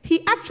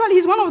 He's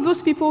one of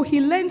those people.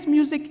 He learned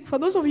music. For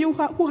those of you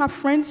who have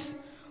friends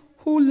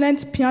who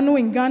learned piano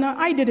in Ghana,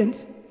 I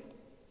didn't.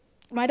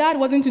 My dad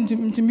wasn't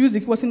into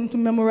music. He was into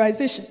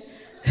memorization.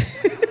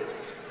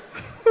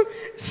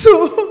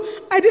 So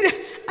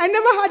I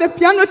never had a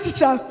piano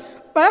teacher,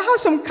 but I have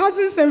some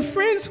cousins and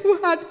friends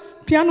who had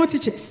piano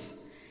teachers.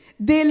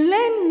 They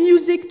learn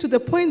music to the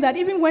point that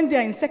even when they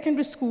are in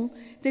secondary school,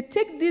 they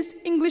take these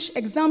English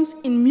exams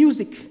in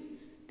music.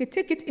 They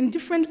take it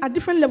at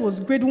different levels.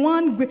 Grade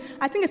 1,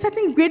 I think a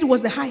certain grade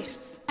was the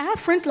highest. I have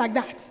friends like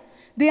that.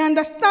 They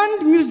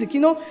understand music,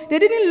 They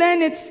didn't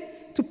learn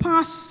it to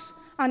pass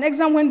an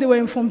exam when they were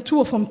in Form 2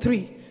 or Form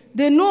 3.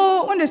 They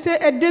know when they say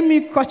a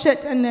demi crochet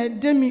and a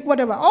demi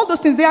whatever, all those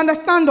things, they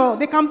understand all.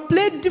 They can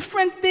play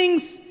different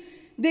things.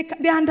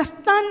 They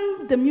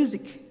understand the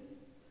music.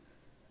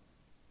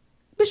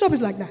 Bishop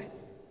is like that.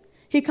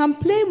 He can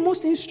play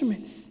most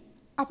instruments.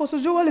 Apostle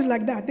Joel is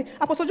like that.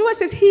 Apostle Joel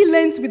says he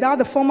learns without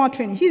the formal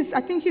training. I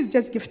think he's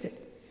just gifted.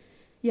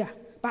 Yeah.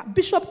 But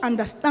Bishop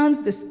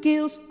understands the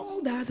scales,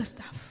 all the other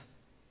stuff.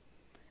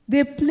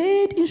 They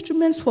played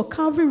instruments for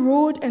Calvary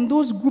Road and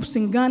those groups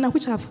in Ghana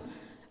which have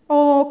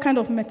all kind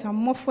of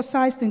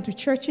metamorphosized into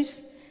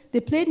churches. They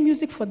played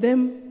music for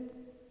them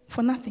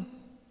for nothing.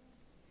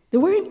 They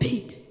weren't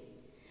paid.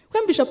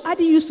 When Bishop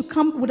Adi used to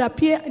come, would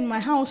appear in my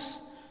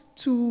house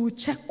to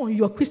check on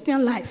your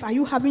Christian life. Are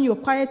you having your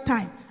quiet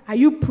time? Are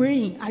you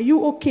praying? Are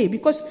you okay?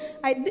 Because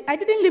I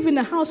didn't live in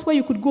a house where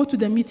you could go to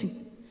the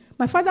meeting.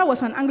 My father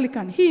was an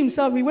Anglican. He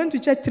himself, he went to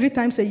church 3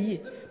 times a year.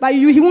 But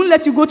he won't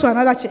let you go to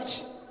another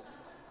church.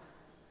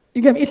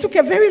 It took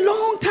a very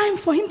long time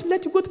for him to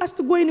let you us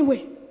to go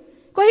anywhere.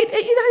 Because he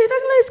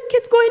doesn't let his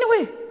kids go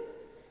anywhere.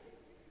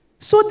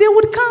 So they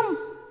would come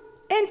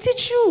and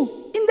teach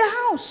you in the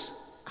house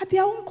at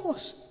their own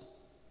cost.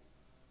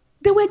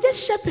 They were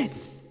just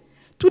shepherds.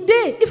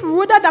 Today, if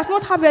Rhoda does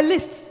not have a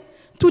list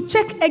to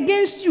check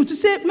against you, to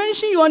say,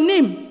 mention your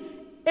name,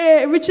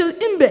 Rachel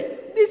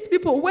Imbe, these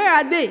people, where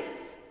are they?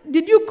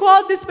 Did you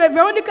call this?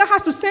 Veronica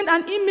has to send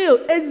an email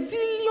a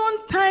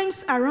zillion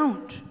times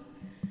around.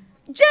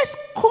 Just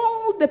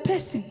call the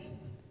person.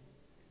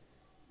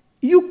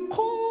 You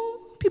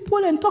call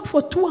people and talk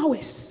for 2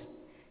 hours.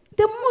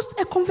 The most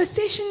a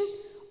conversation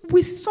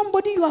with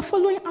somebody you are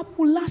following up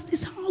will last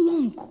is how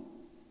long?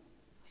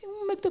 You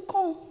won't make the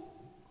call.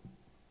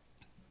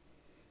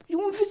 You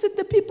won't visit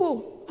the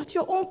people at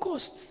your own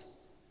cost.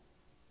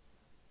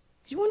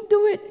 You won't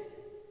do it.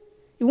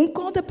 You won't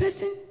call the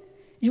person.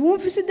 You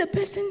won't visit the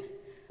person.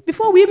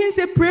 Before we even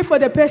say pray for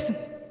the person,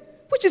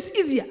 which is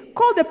easier?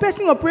 Call the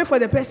person or pray for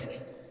the person?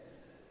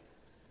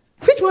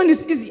 Which one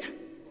is easier?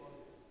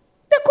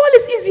 The call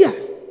is easier.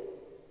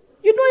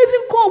 You don't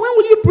even call. When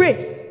will you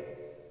pray?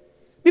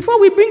 Before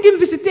we bring in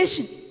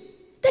visitation,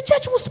 the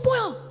church will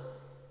spoil.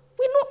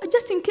 We know,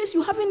 just in case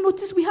you haven't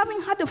noticed, we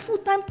haven't had a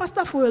full-time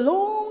pastor for a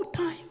long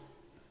time.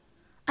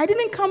 I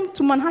didn't come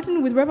to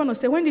Manhattan with Reverend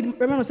Osei. When did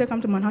Reverend Osei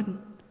come to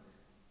Manhattan?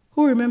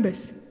 Who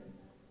remembers?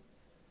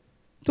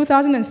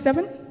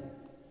 2007?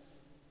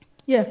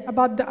 Yeah,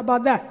 about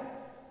that.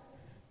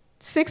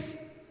 6?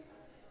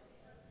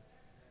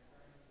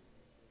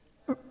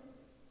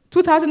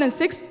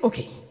 2006?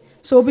 Okay.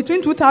 So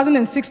between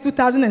 2006 and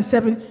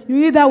 2007, you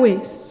either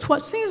way.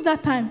 Since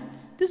that time,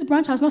 this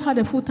branch has not had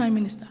a full-time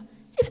minister.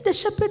 If the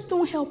shepherds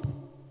don't help,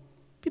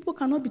 people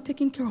cannot be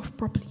taken care of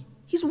properly.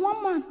 He's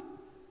one man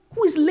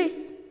who is lay.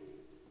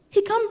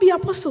 He can't be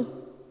apostle.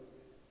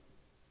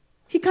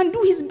 He can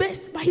do his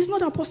best, but he's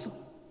not apostle.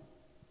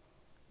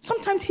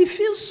 Sometimes he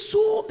feels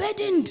so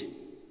burdened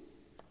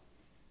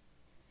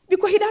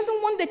because he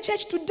doesn't want the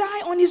church to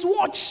die on his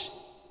watch.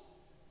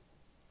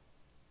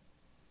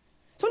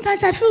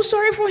 Sometimes I feel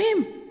sorry for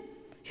him.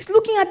 He's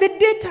looking at the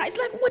data. It's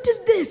like, what is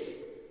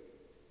this?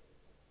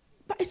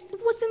 But it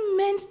wasn't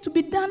meant to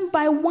be done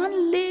by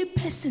one lay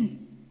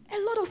person. A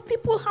lot of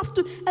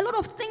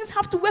things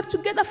have to work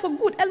together for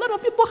good. A lot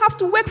of people have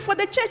to work for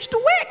the church to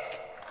work.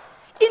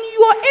 In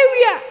your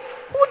area,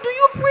 who do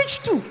you preach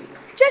to?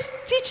 Just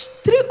teach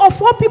 3 or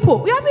 4 people.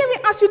 We haven't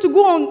even asked you to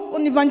go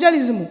on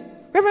evangelism.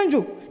 Reverend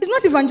Joe, it's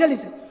not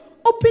evangelism.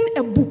 Open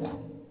a book,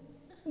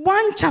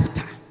 1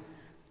 chapter.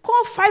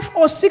 Call 5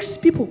 or 6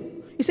 people.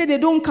 You say they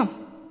don't come.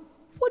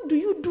 What do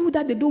you do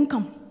that they don't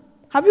come?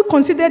 Have you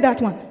considered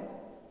that one?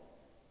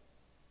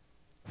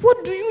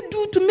 What do you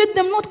do to make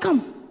them not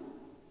come?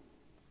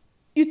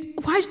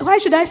 Why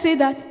should I say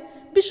that?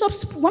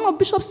 One of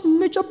Bishop's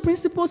major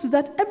principles is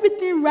that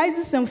everything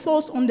rises and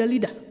falls on the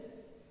leader.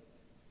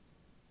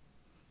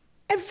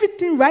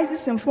 Everything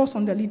rises and falls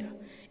on the leader.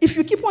 If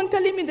you keep on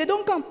telling me they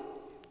don't come,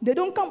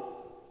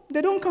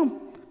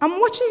 I'm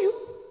watching you.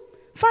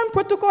 Fine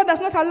protocol does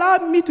not allow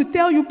me to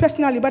tell you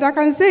personally, but I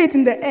can say it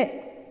in the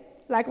air,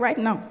 like right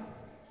now.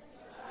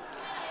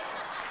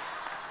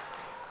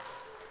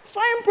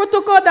 Fine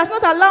protocol does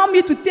not allow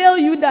me to tell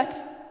you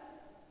that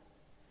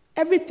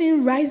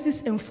everything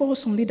rises and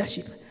falls on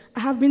leadership.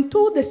 I have been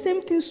told the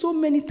same thing so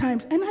many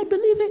times, and I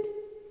believe it.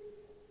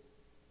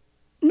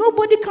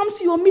 Nobody comes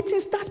to your meeting,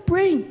 start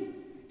praying.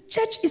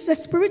 Church is a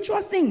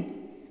spiritual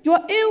thing. Your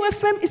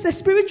AOFM is a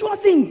spiritual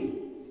thing.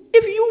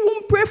 If you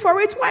won't pray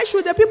for it, why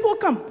should the people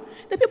come?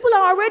 The people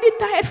are already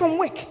tired from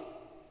work.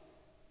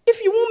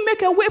 If you won't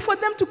make a way for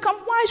them to come,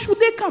 why should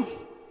they come?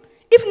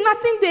 If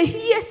nothing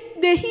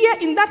they hear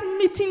in that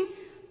meeting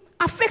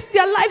affects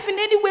their life in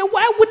any way,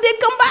 why would they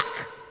come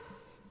back?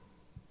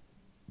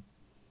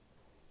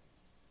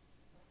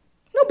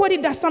 Nobody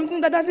does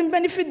something that doesn't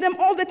benefit them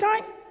all the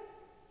time.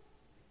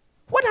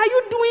 What are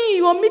you doing in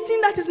your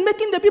meeting that is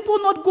making the people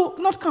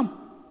not come?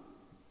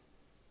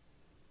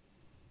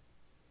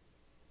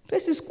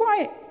 Place is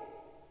quiet.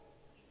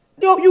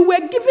 You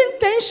were given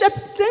 10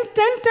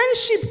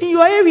 sheep in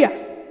your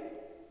area.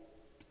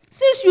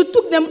 Since you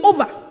took them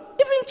over,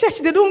 even church,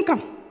 they don't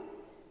come.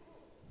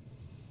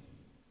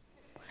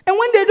 And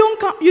when they don't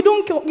come, you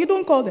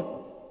don't call them.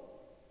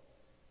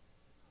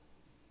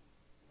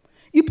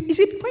 You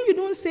see, when you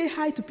don't say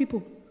hi to people,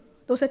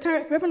 there was a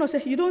time Reverend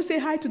said, you don't say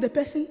hi to the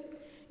person,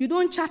 you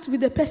don't chat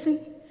with the person,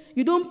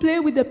 you don't play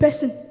with the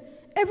person.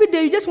 Every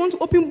day you just want to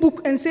open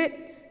book and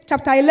say,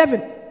 chapter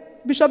 11.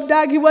 Bishop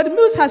Dag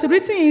Heward-Mills has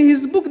written in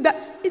his book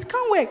that it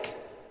can't work.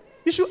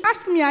 You should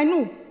ask me, I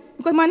know.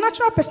 Because my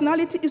natural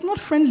personality is not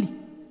friendly.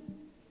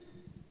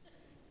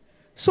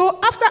 So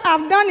after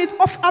I've done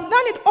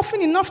it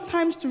often enough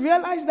times to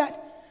realize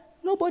that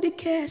nobody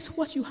cares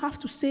what you have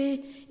to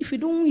say if you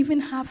don't even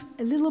have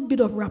a little bit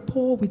of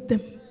rapport with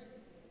them.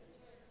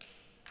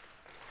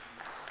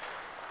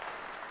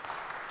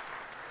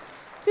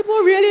 People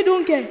really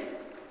don't care.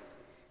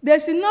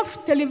 There's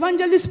enough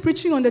televangelists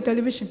preaching on the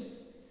television.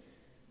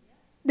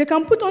 They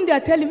can put on their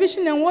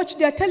television and watch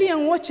their telly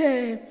and watch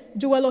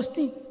Joel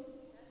Osteen.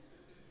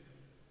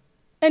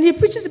 And he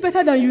preaches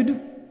better than you do.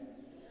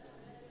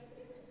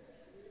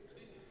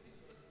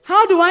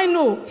 How do I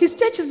know? His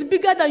church is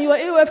bigger than your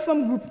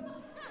AOFM group.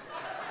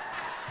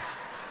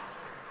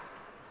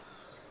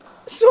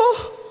 So,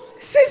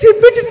 since he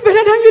preaches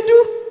better than you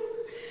do,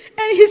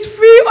 and he's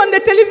free on the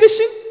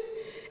television,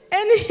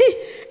 and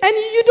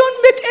you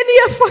don't make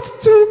any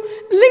effort to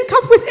link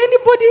up with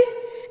anybody,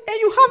 and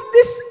you have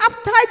this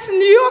uptight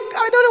New York,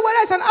 I don't know whether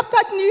it's an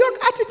uptight New York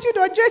attitude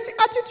or Jersey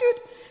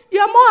attitude, you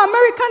are more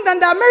American than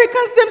the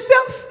Americans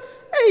themselves.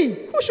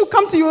 Hey, who should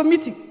come to your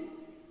meeting?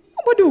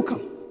 Nobody will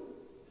come.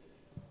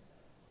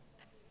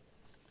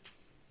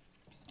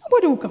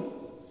 Nobody will come.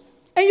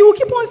 And you will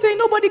keep on saying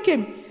nobody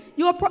came.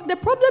 The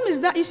problem is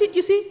that, you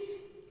see,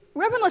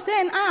 Reverend Osei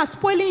and I are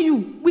spoiling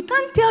you. We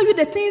can't tell you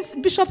the things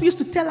Bishop used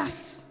to tell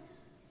us.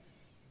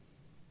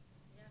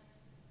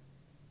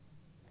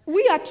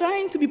 We are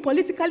trying to be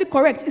politically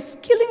correct. It's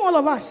killing all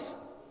of us.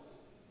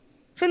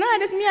 So now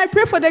I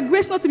pray for the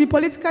grace not to be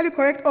politically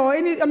correct or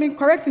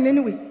correct in any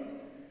way.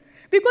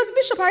 Because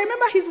Bishop, I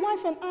remember his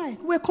wife and I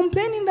were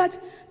complaining that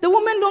the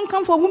women don't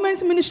come for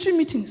women's ministry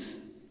meetings.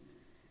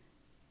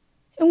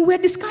 And we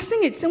were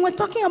discussing it, and we're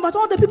talking about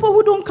all the people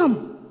who don't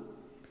come.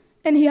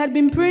 And he had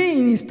been praying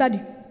in his study.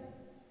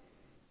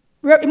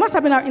 It must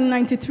have been in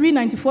 93,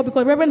 94,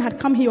 because Reverend had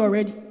come here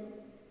already.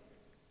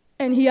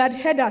 And he had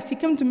heard us. He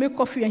came to make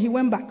coffee, and he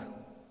went back.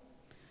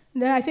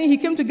 And then I think he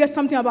came to get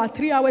something about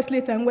 3 hours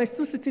later, and we're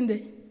still sitting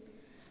there.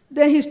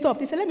 Then he stopped.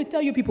 He said, let me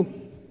tell you people.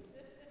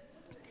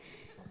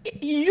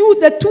 You,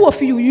 the two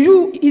of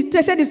you, he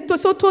said,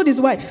 so told his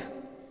wife,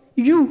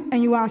 you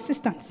and your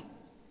assistant,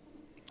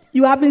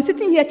 you have been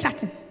sitting here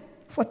chatting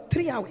for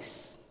 3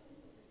 hours.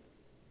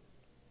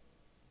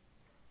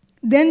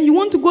 Then you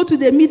want to go to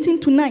the meeting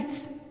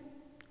tonight.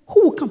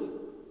 Who will come?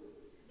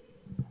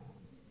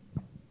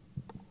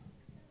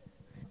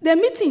 The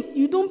meeting,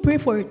 you don't pray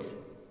for it.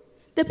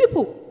 The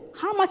people,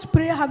 how much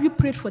prayer have you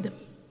prayed for them?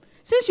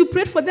 Since you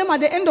prayed for them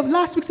at the end of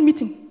last week's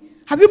meeting,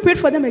 have you prayed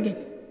for them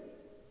again?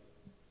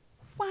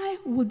 Why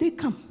would they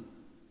come?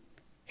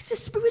 It's a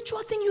spiritual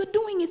thing you're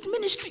doing. It's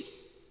ministry.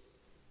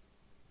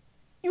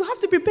 You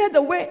have to prepare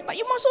the word, but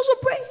you must also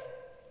pray.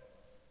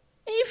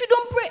 And if you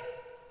don't pray,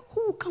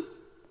 who will come?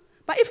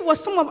 But if it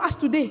was some of us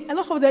today, a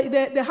lot of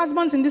the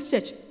husbands in this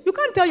church, you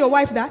can't tell your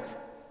wife that.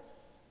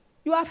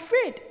 You are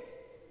afraid.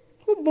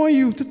 Who born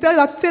you to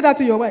say that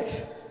to your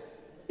wife?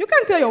 You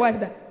can't tell your wife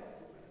that.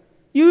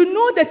 You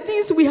know the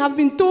things we have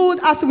been told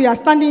as we are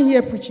standing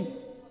here preaching.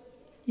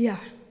 Yeah.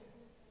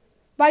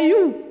 But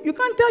you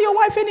can't tell your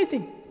wife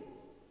anything.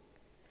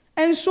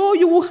 And so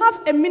you will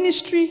have a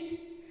ministry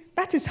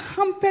that is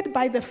hampered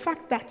by the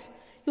fact that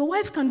your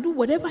wife can do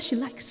whatever she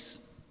likes.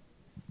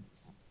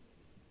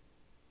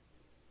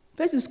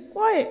 Place is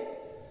quiet.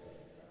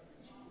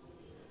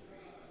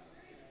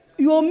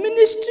 Your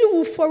ministry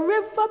will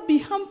forever be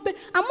hampered.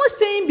 I'm not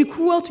saying be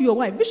cruel to your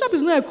wife. Bishop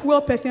is not a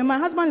cruel person, and my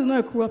husband is not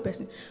a cruel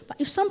person. But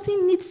if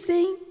something needs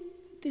saying,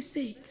 they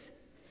say it.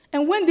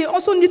 And when they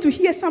also need to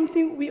hear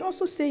something, we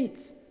also say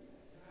it.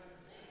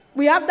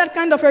 We have that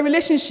kind of a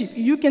relationship.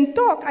 You can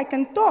talk, I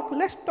can talk,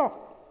 let's talk.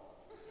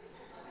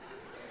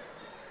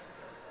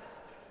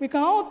 We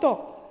can all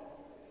talk.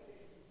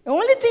 The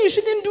only thing you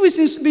shouldn't do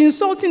is be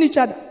insulting each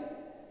other.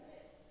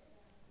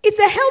 It's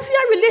a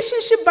healthier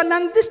relationship, but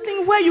than this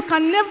thing where you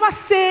can never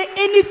say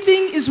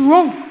anything is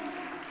wrong.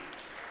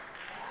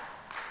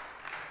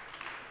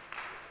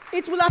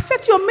 It will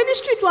affect your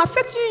ministry, it will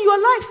affect you in your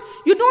life.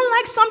 You don't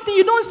like something,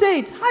 you don't say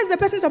it. How is the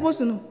person supposed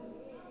to know?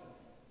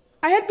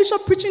 I heard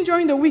Bishop preaching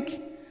during the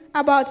week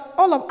about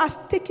all of us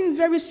taking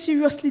very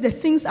seriously the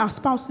things our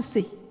spouses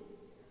say.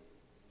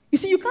 You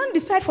see, you can't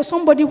decide for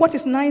somebody what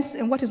is nice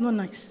and what is not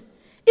nice.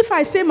 If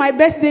I say my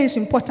birthday is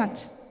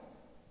important,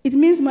 it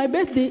means my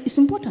birthday is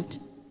important.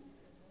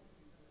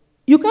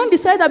 You can't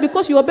decide that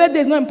because your birthday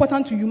is not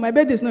important to you, my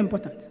birthday is not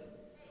important.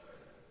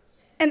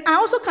 And I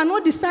also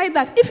cannot decide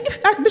that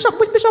if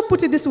Bishop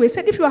put it this way,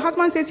 said if your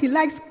husband says he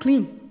likes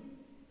clean,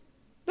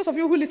 those of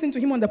you who listen to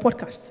him on the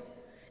podcast,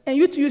 and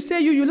you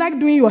say you like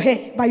doing your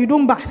hair, but you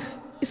don't bath,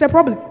 it's a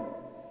problem.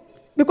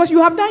 Because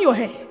you have done your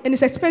hair, and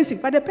it's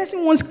expensive, but the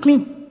person wants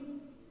clean.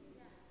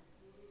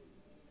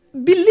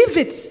 Believe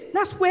it.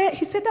 That's where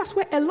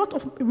a lot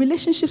of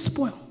relationships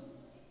spoil.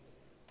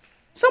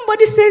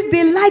 Somebody says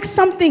they like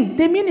something,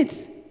 they mean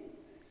it.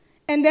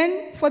 And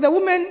then for the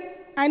woman,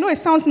 I know it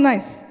sounds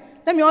nice.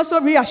 Let me also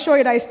reassure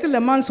you that it's still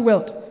a man's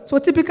world. So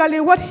typically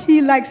what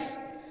he likes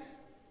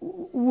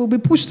will be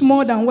pushed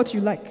more than what you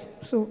like.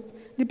 So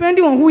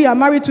depending on who you are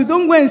married to,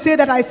 don't go and say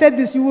that I said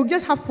this, you will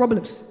just have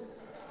problems.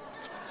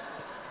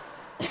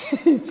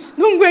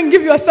 Don't go and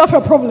give yourself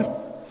a problem.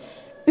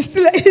 It's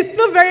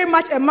still very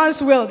much a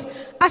man's world,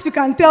 as you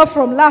can tell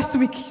from last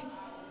week.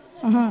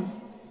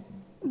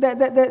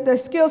 The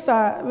skills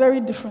are very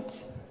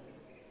different.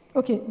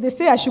 Okay, they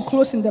say I should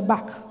close in the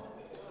back.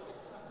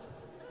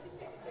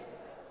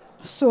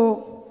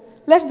 So,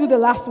 let's do the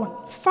last one.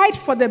 Fight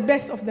for the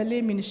birth of the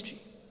lay ministry.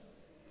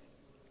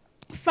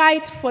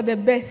 Fight for the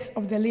birth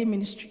of the lay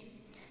ministry.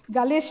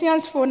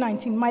 Galatians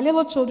 4:19. My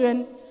little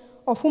children,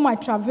 of whom I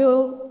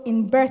travail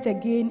in birth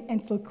again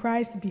until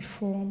Christ be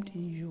formed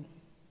in you.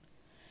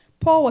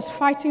 Paul was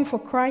fighting for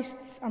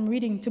Christ, I'm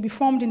reading, to be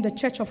formed in the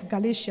church of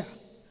Galatia.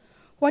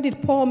 What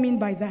did Paul mean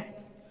by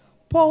that?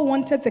 Paul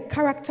wanted the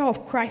character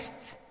of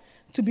Christ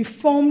to be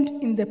formed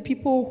in the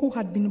people who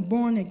had been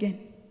born again.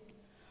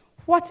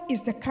 What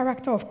is the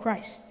character of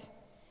Christ?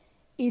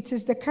 It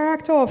is the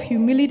character of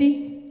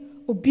humility,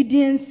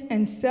 obedience,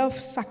 and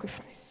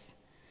self-sacrifice.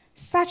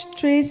 Such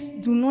traits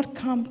do not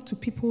come to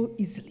people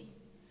easily.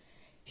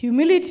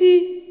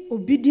 Humility,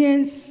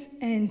 obedience,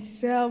 and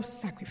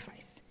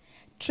self-sacrifice.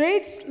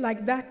 Traits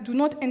like that do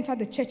not enter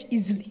the church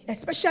easily,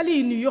 especially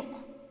in New York,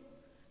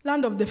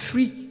 land of the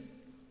free,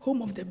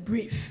 home of the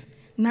brave,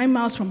 9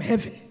 miles from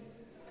heaven.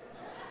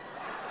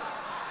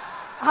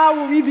 How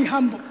will we be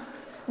humble?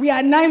 We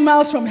are 9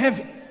 miles from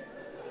heaven.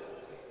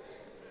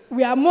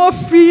 We are more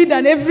free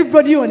than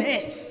everybody on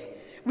earth.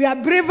 We are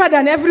braver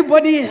than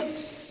everybody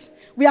else.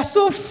 We are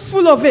so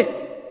full of it.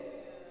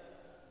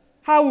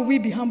 How will we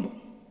be humble?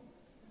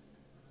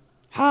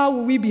 How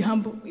will we be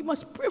humble? We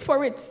must pray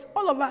for it,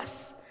 all of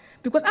us.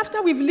 Because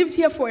after we've lived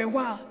here for a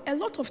while, a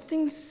lot of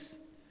things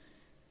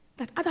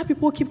that other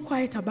people keep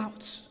quiet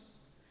about.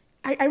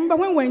 I remember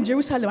when we were in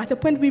Jerusalem, at a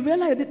point we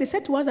realized that they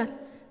said to us that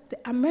the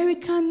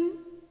American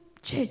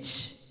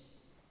church,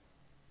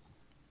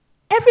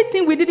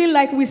 everything we didn't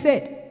like, we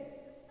said.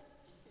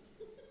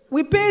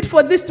 We paid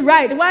for this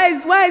ride.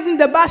 Why isn't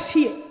the bus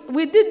here?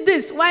 We did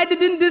this. Why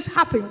didn't this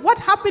happen? What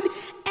happened?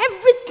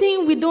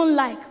 Everything we don't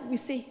like, we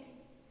say.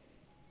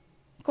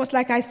 Because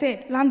like I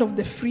said, land of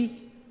the free,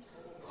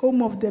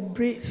 home of the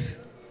brave,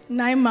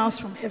 9 miles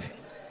from heaven.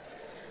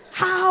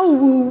 How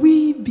will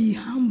we be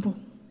humble?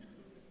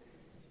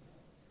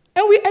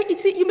 And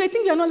you may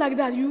think you're not like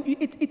that.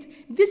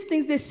 These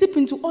things, they seep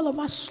into all of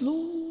us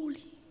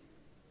slowly.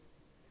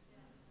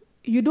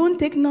 You don't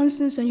take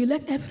nonsense and you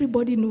let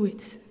everybody know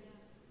it.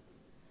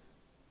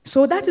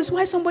 So that is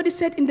why somebody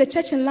said in the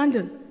church in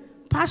London,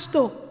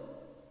 Pastor,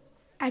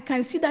 I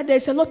can see that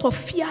there's a lot of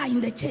fear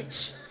in the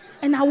church.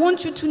 And I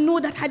want you to know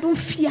that I don't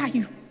fear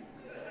you.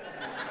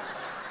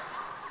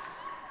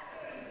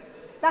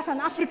 That's an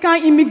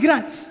African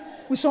immigrant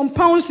with some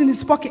pounds in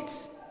his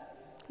pockets.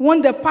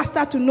 Want the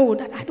pastor to know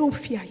that I don't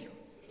fear you.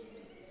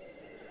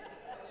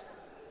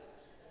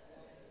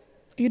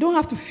 You don't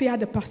have to fear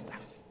the pastor,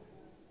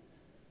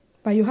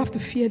 but you have to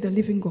fear the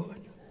living God.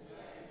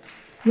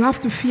 You have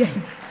to fear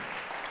him.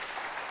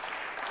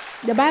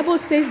 The Bible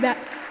says that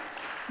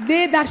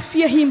they that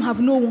fear him have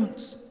no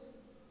want.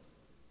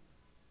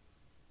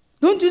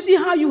 Don't you see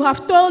how you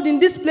have toiled in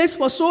this place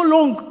for so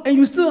long and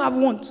you still have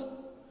want?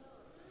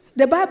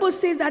 The Bible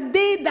says that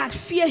they that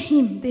fear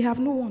him, they have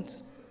no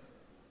want.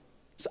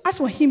 So as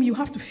for him, you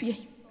have to fear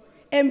him.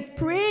 And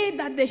pray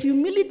that the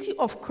humility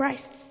of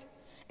Christ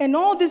and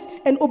all this,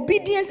 and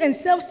obedience and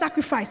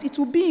self-sacrifice, it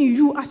will be in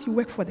you as you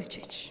work for the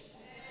church.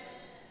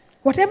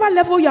 Whatever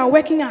level you are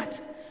working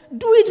at,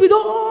 do it with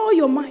all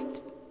your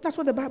might. That's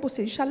what the Bible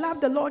says. You shall love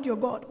the Lord your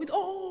God with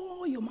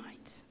all your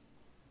might.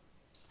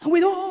 And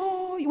with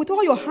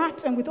all your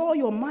heart and with all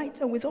your might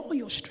and with all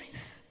your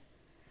strength.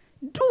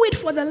 Do it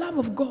for the love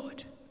of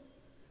God.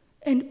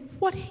 And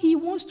what he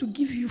wants to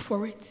give you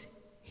for it,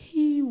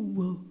 he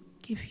will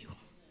give you.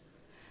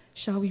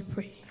 Shall we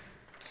pray?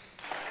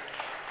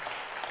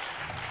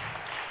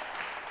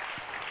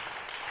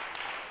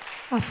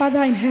 Our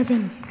Father in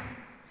heaven,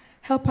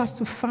 help us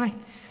to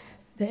fight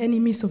the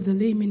enemies of the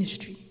lay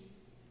ministry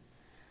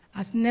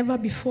as never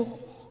before.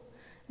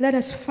 Let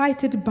us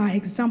fight it by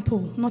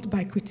example, not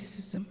by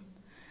criticism.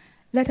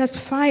 Let us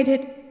fight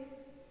it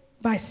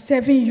by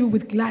serving you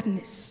with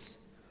gladness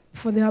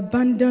for the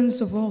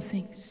abundance of all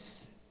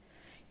things.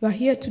 You are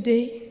here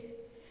today.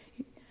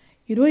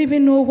 You don't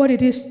even know what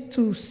it is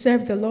to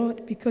serve the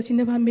Lord because you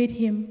never made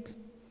him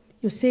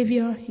your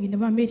Savior. You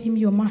never made him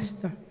your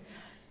Master.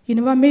 You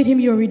never made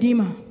him your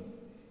Redeemer.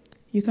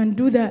 You can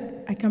do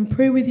that. I can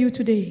pray with you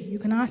today. You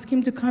can ask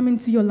him to come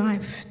into your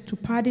life, to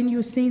pardon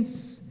your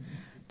sins,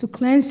 to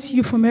cleanse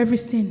you from every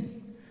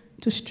sin,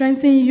 to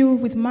strengthen you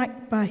with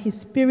might by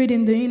his Spirit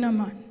in the inner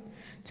man,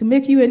 to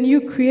make you a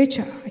new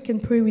creature. I can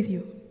pray with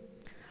you.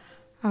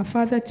 Our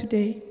Father,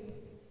 today,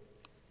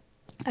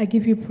 I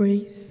give you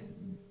praise.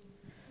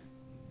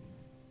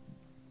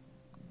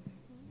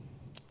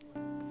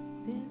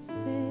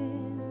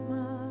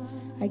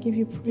 I give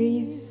you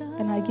praise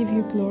and I give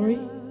you glory.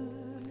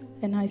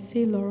 And I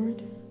say,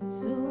 Lord,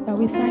 that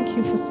we thank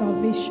you for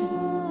salvation.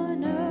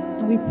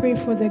 And we pray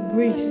for the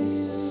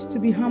grace to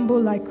be humble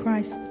like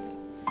Christ,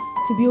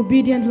 to be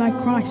obedient like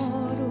Christ,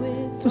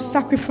 to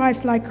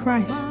sacrifice like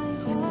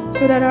Christ,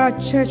 so that our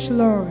church,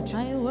 Lord,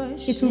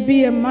 it will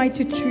be a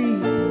mighty tree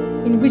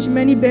in which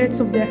many birds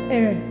of the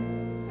air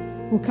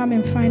will come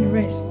and find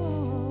rest.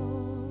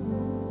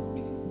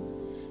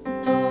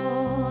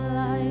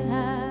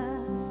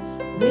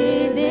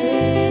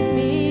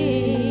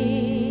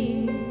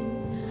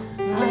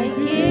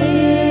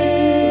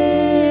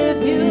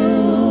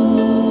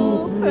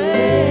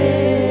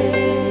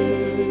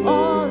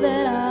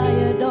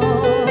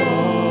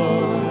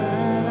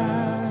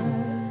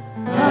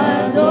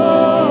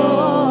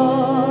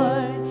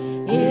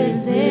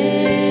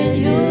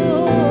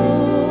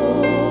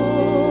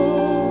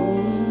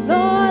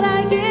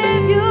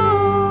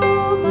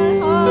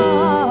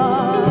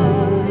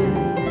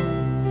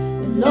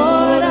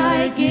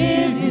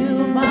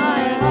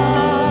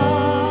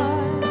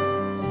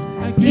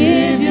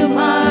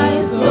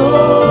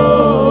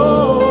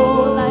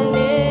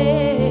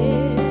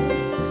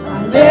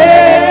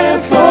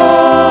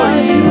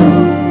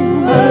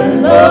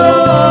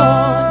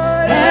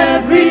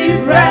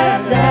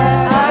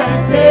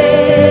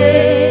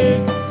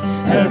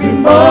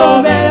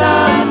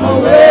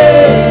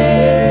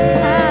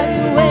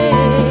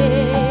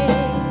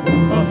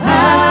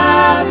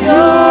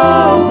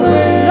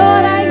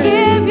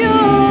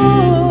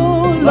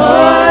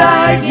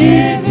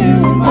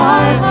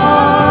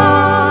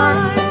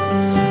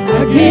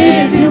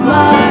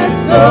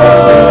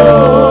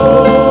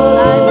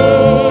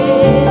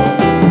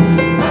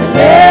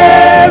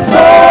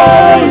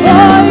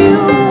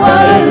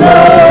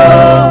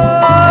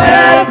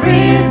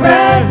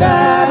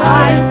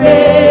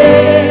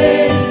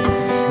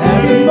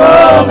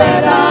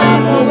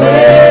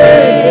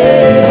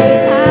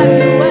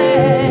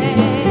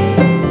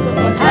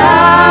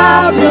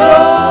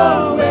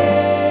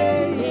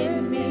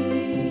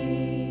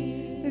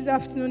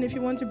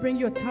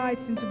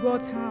 Into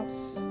God's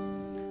house,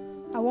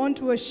 I want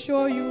to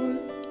assure you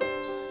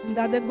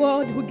that the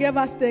God who gave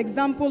us the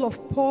example of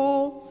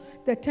Paul,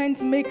 the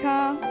tent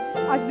maker,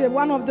 as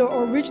one of the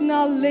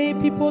original lay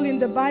people in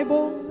the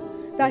Bible,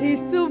 that he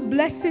still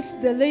blesses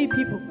the lay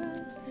people.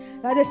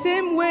 That the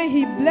same way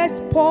he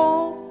blessed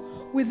Paul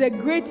with a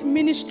great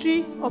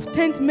ministry of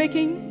tent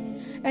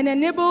making and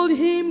enabled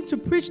him to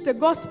preach the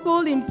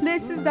gospel in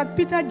places that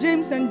Peter,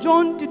 James, and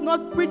John did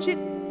not preach it,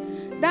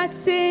 that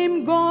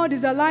same God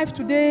is alive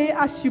today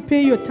as you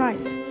pay your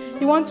tithe.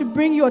 You want to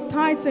bring your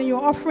tithes and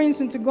your offerings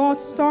into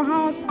God's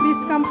storehouse,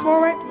 please come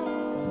forward.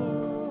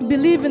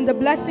 Believe in the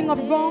blessing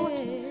of God.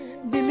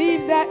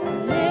 Believe that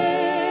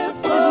it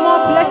is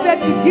more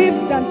blessed to give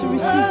than to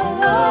receive.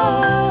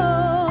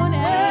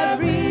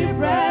 Every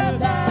breath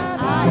that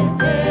I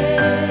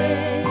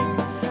take,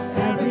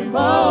 every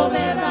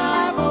moment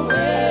I'm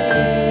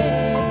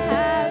awake,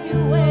 have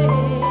your way.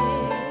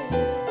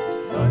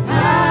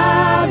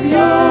 Have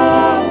your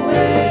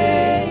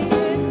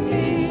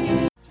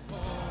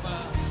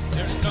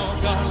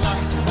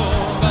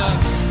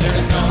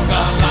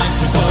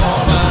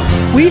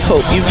We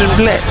hope you've been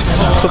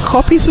blessed. For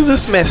copies of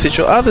this message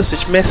or other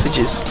such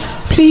messages,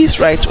 please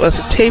write to us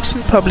at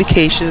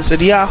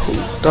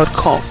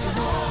tapesandpublications@yahoo.com.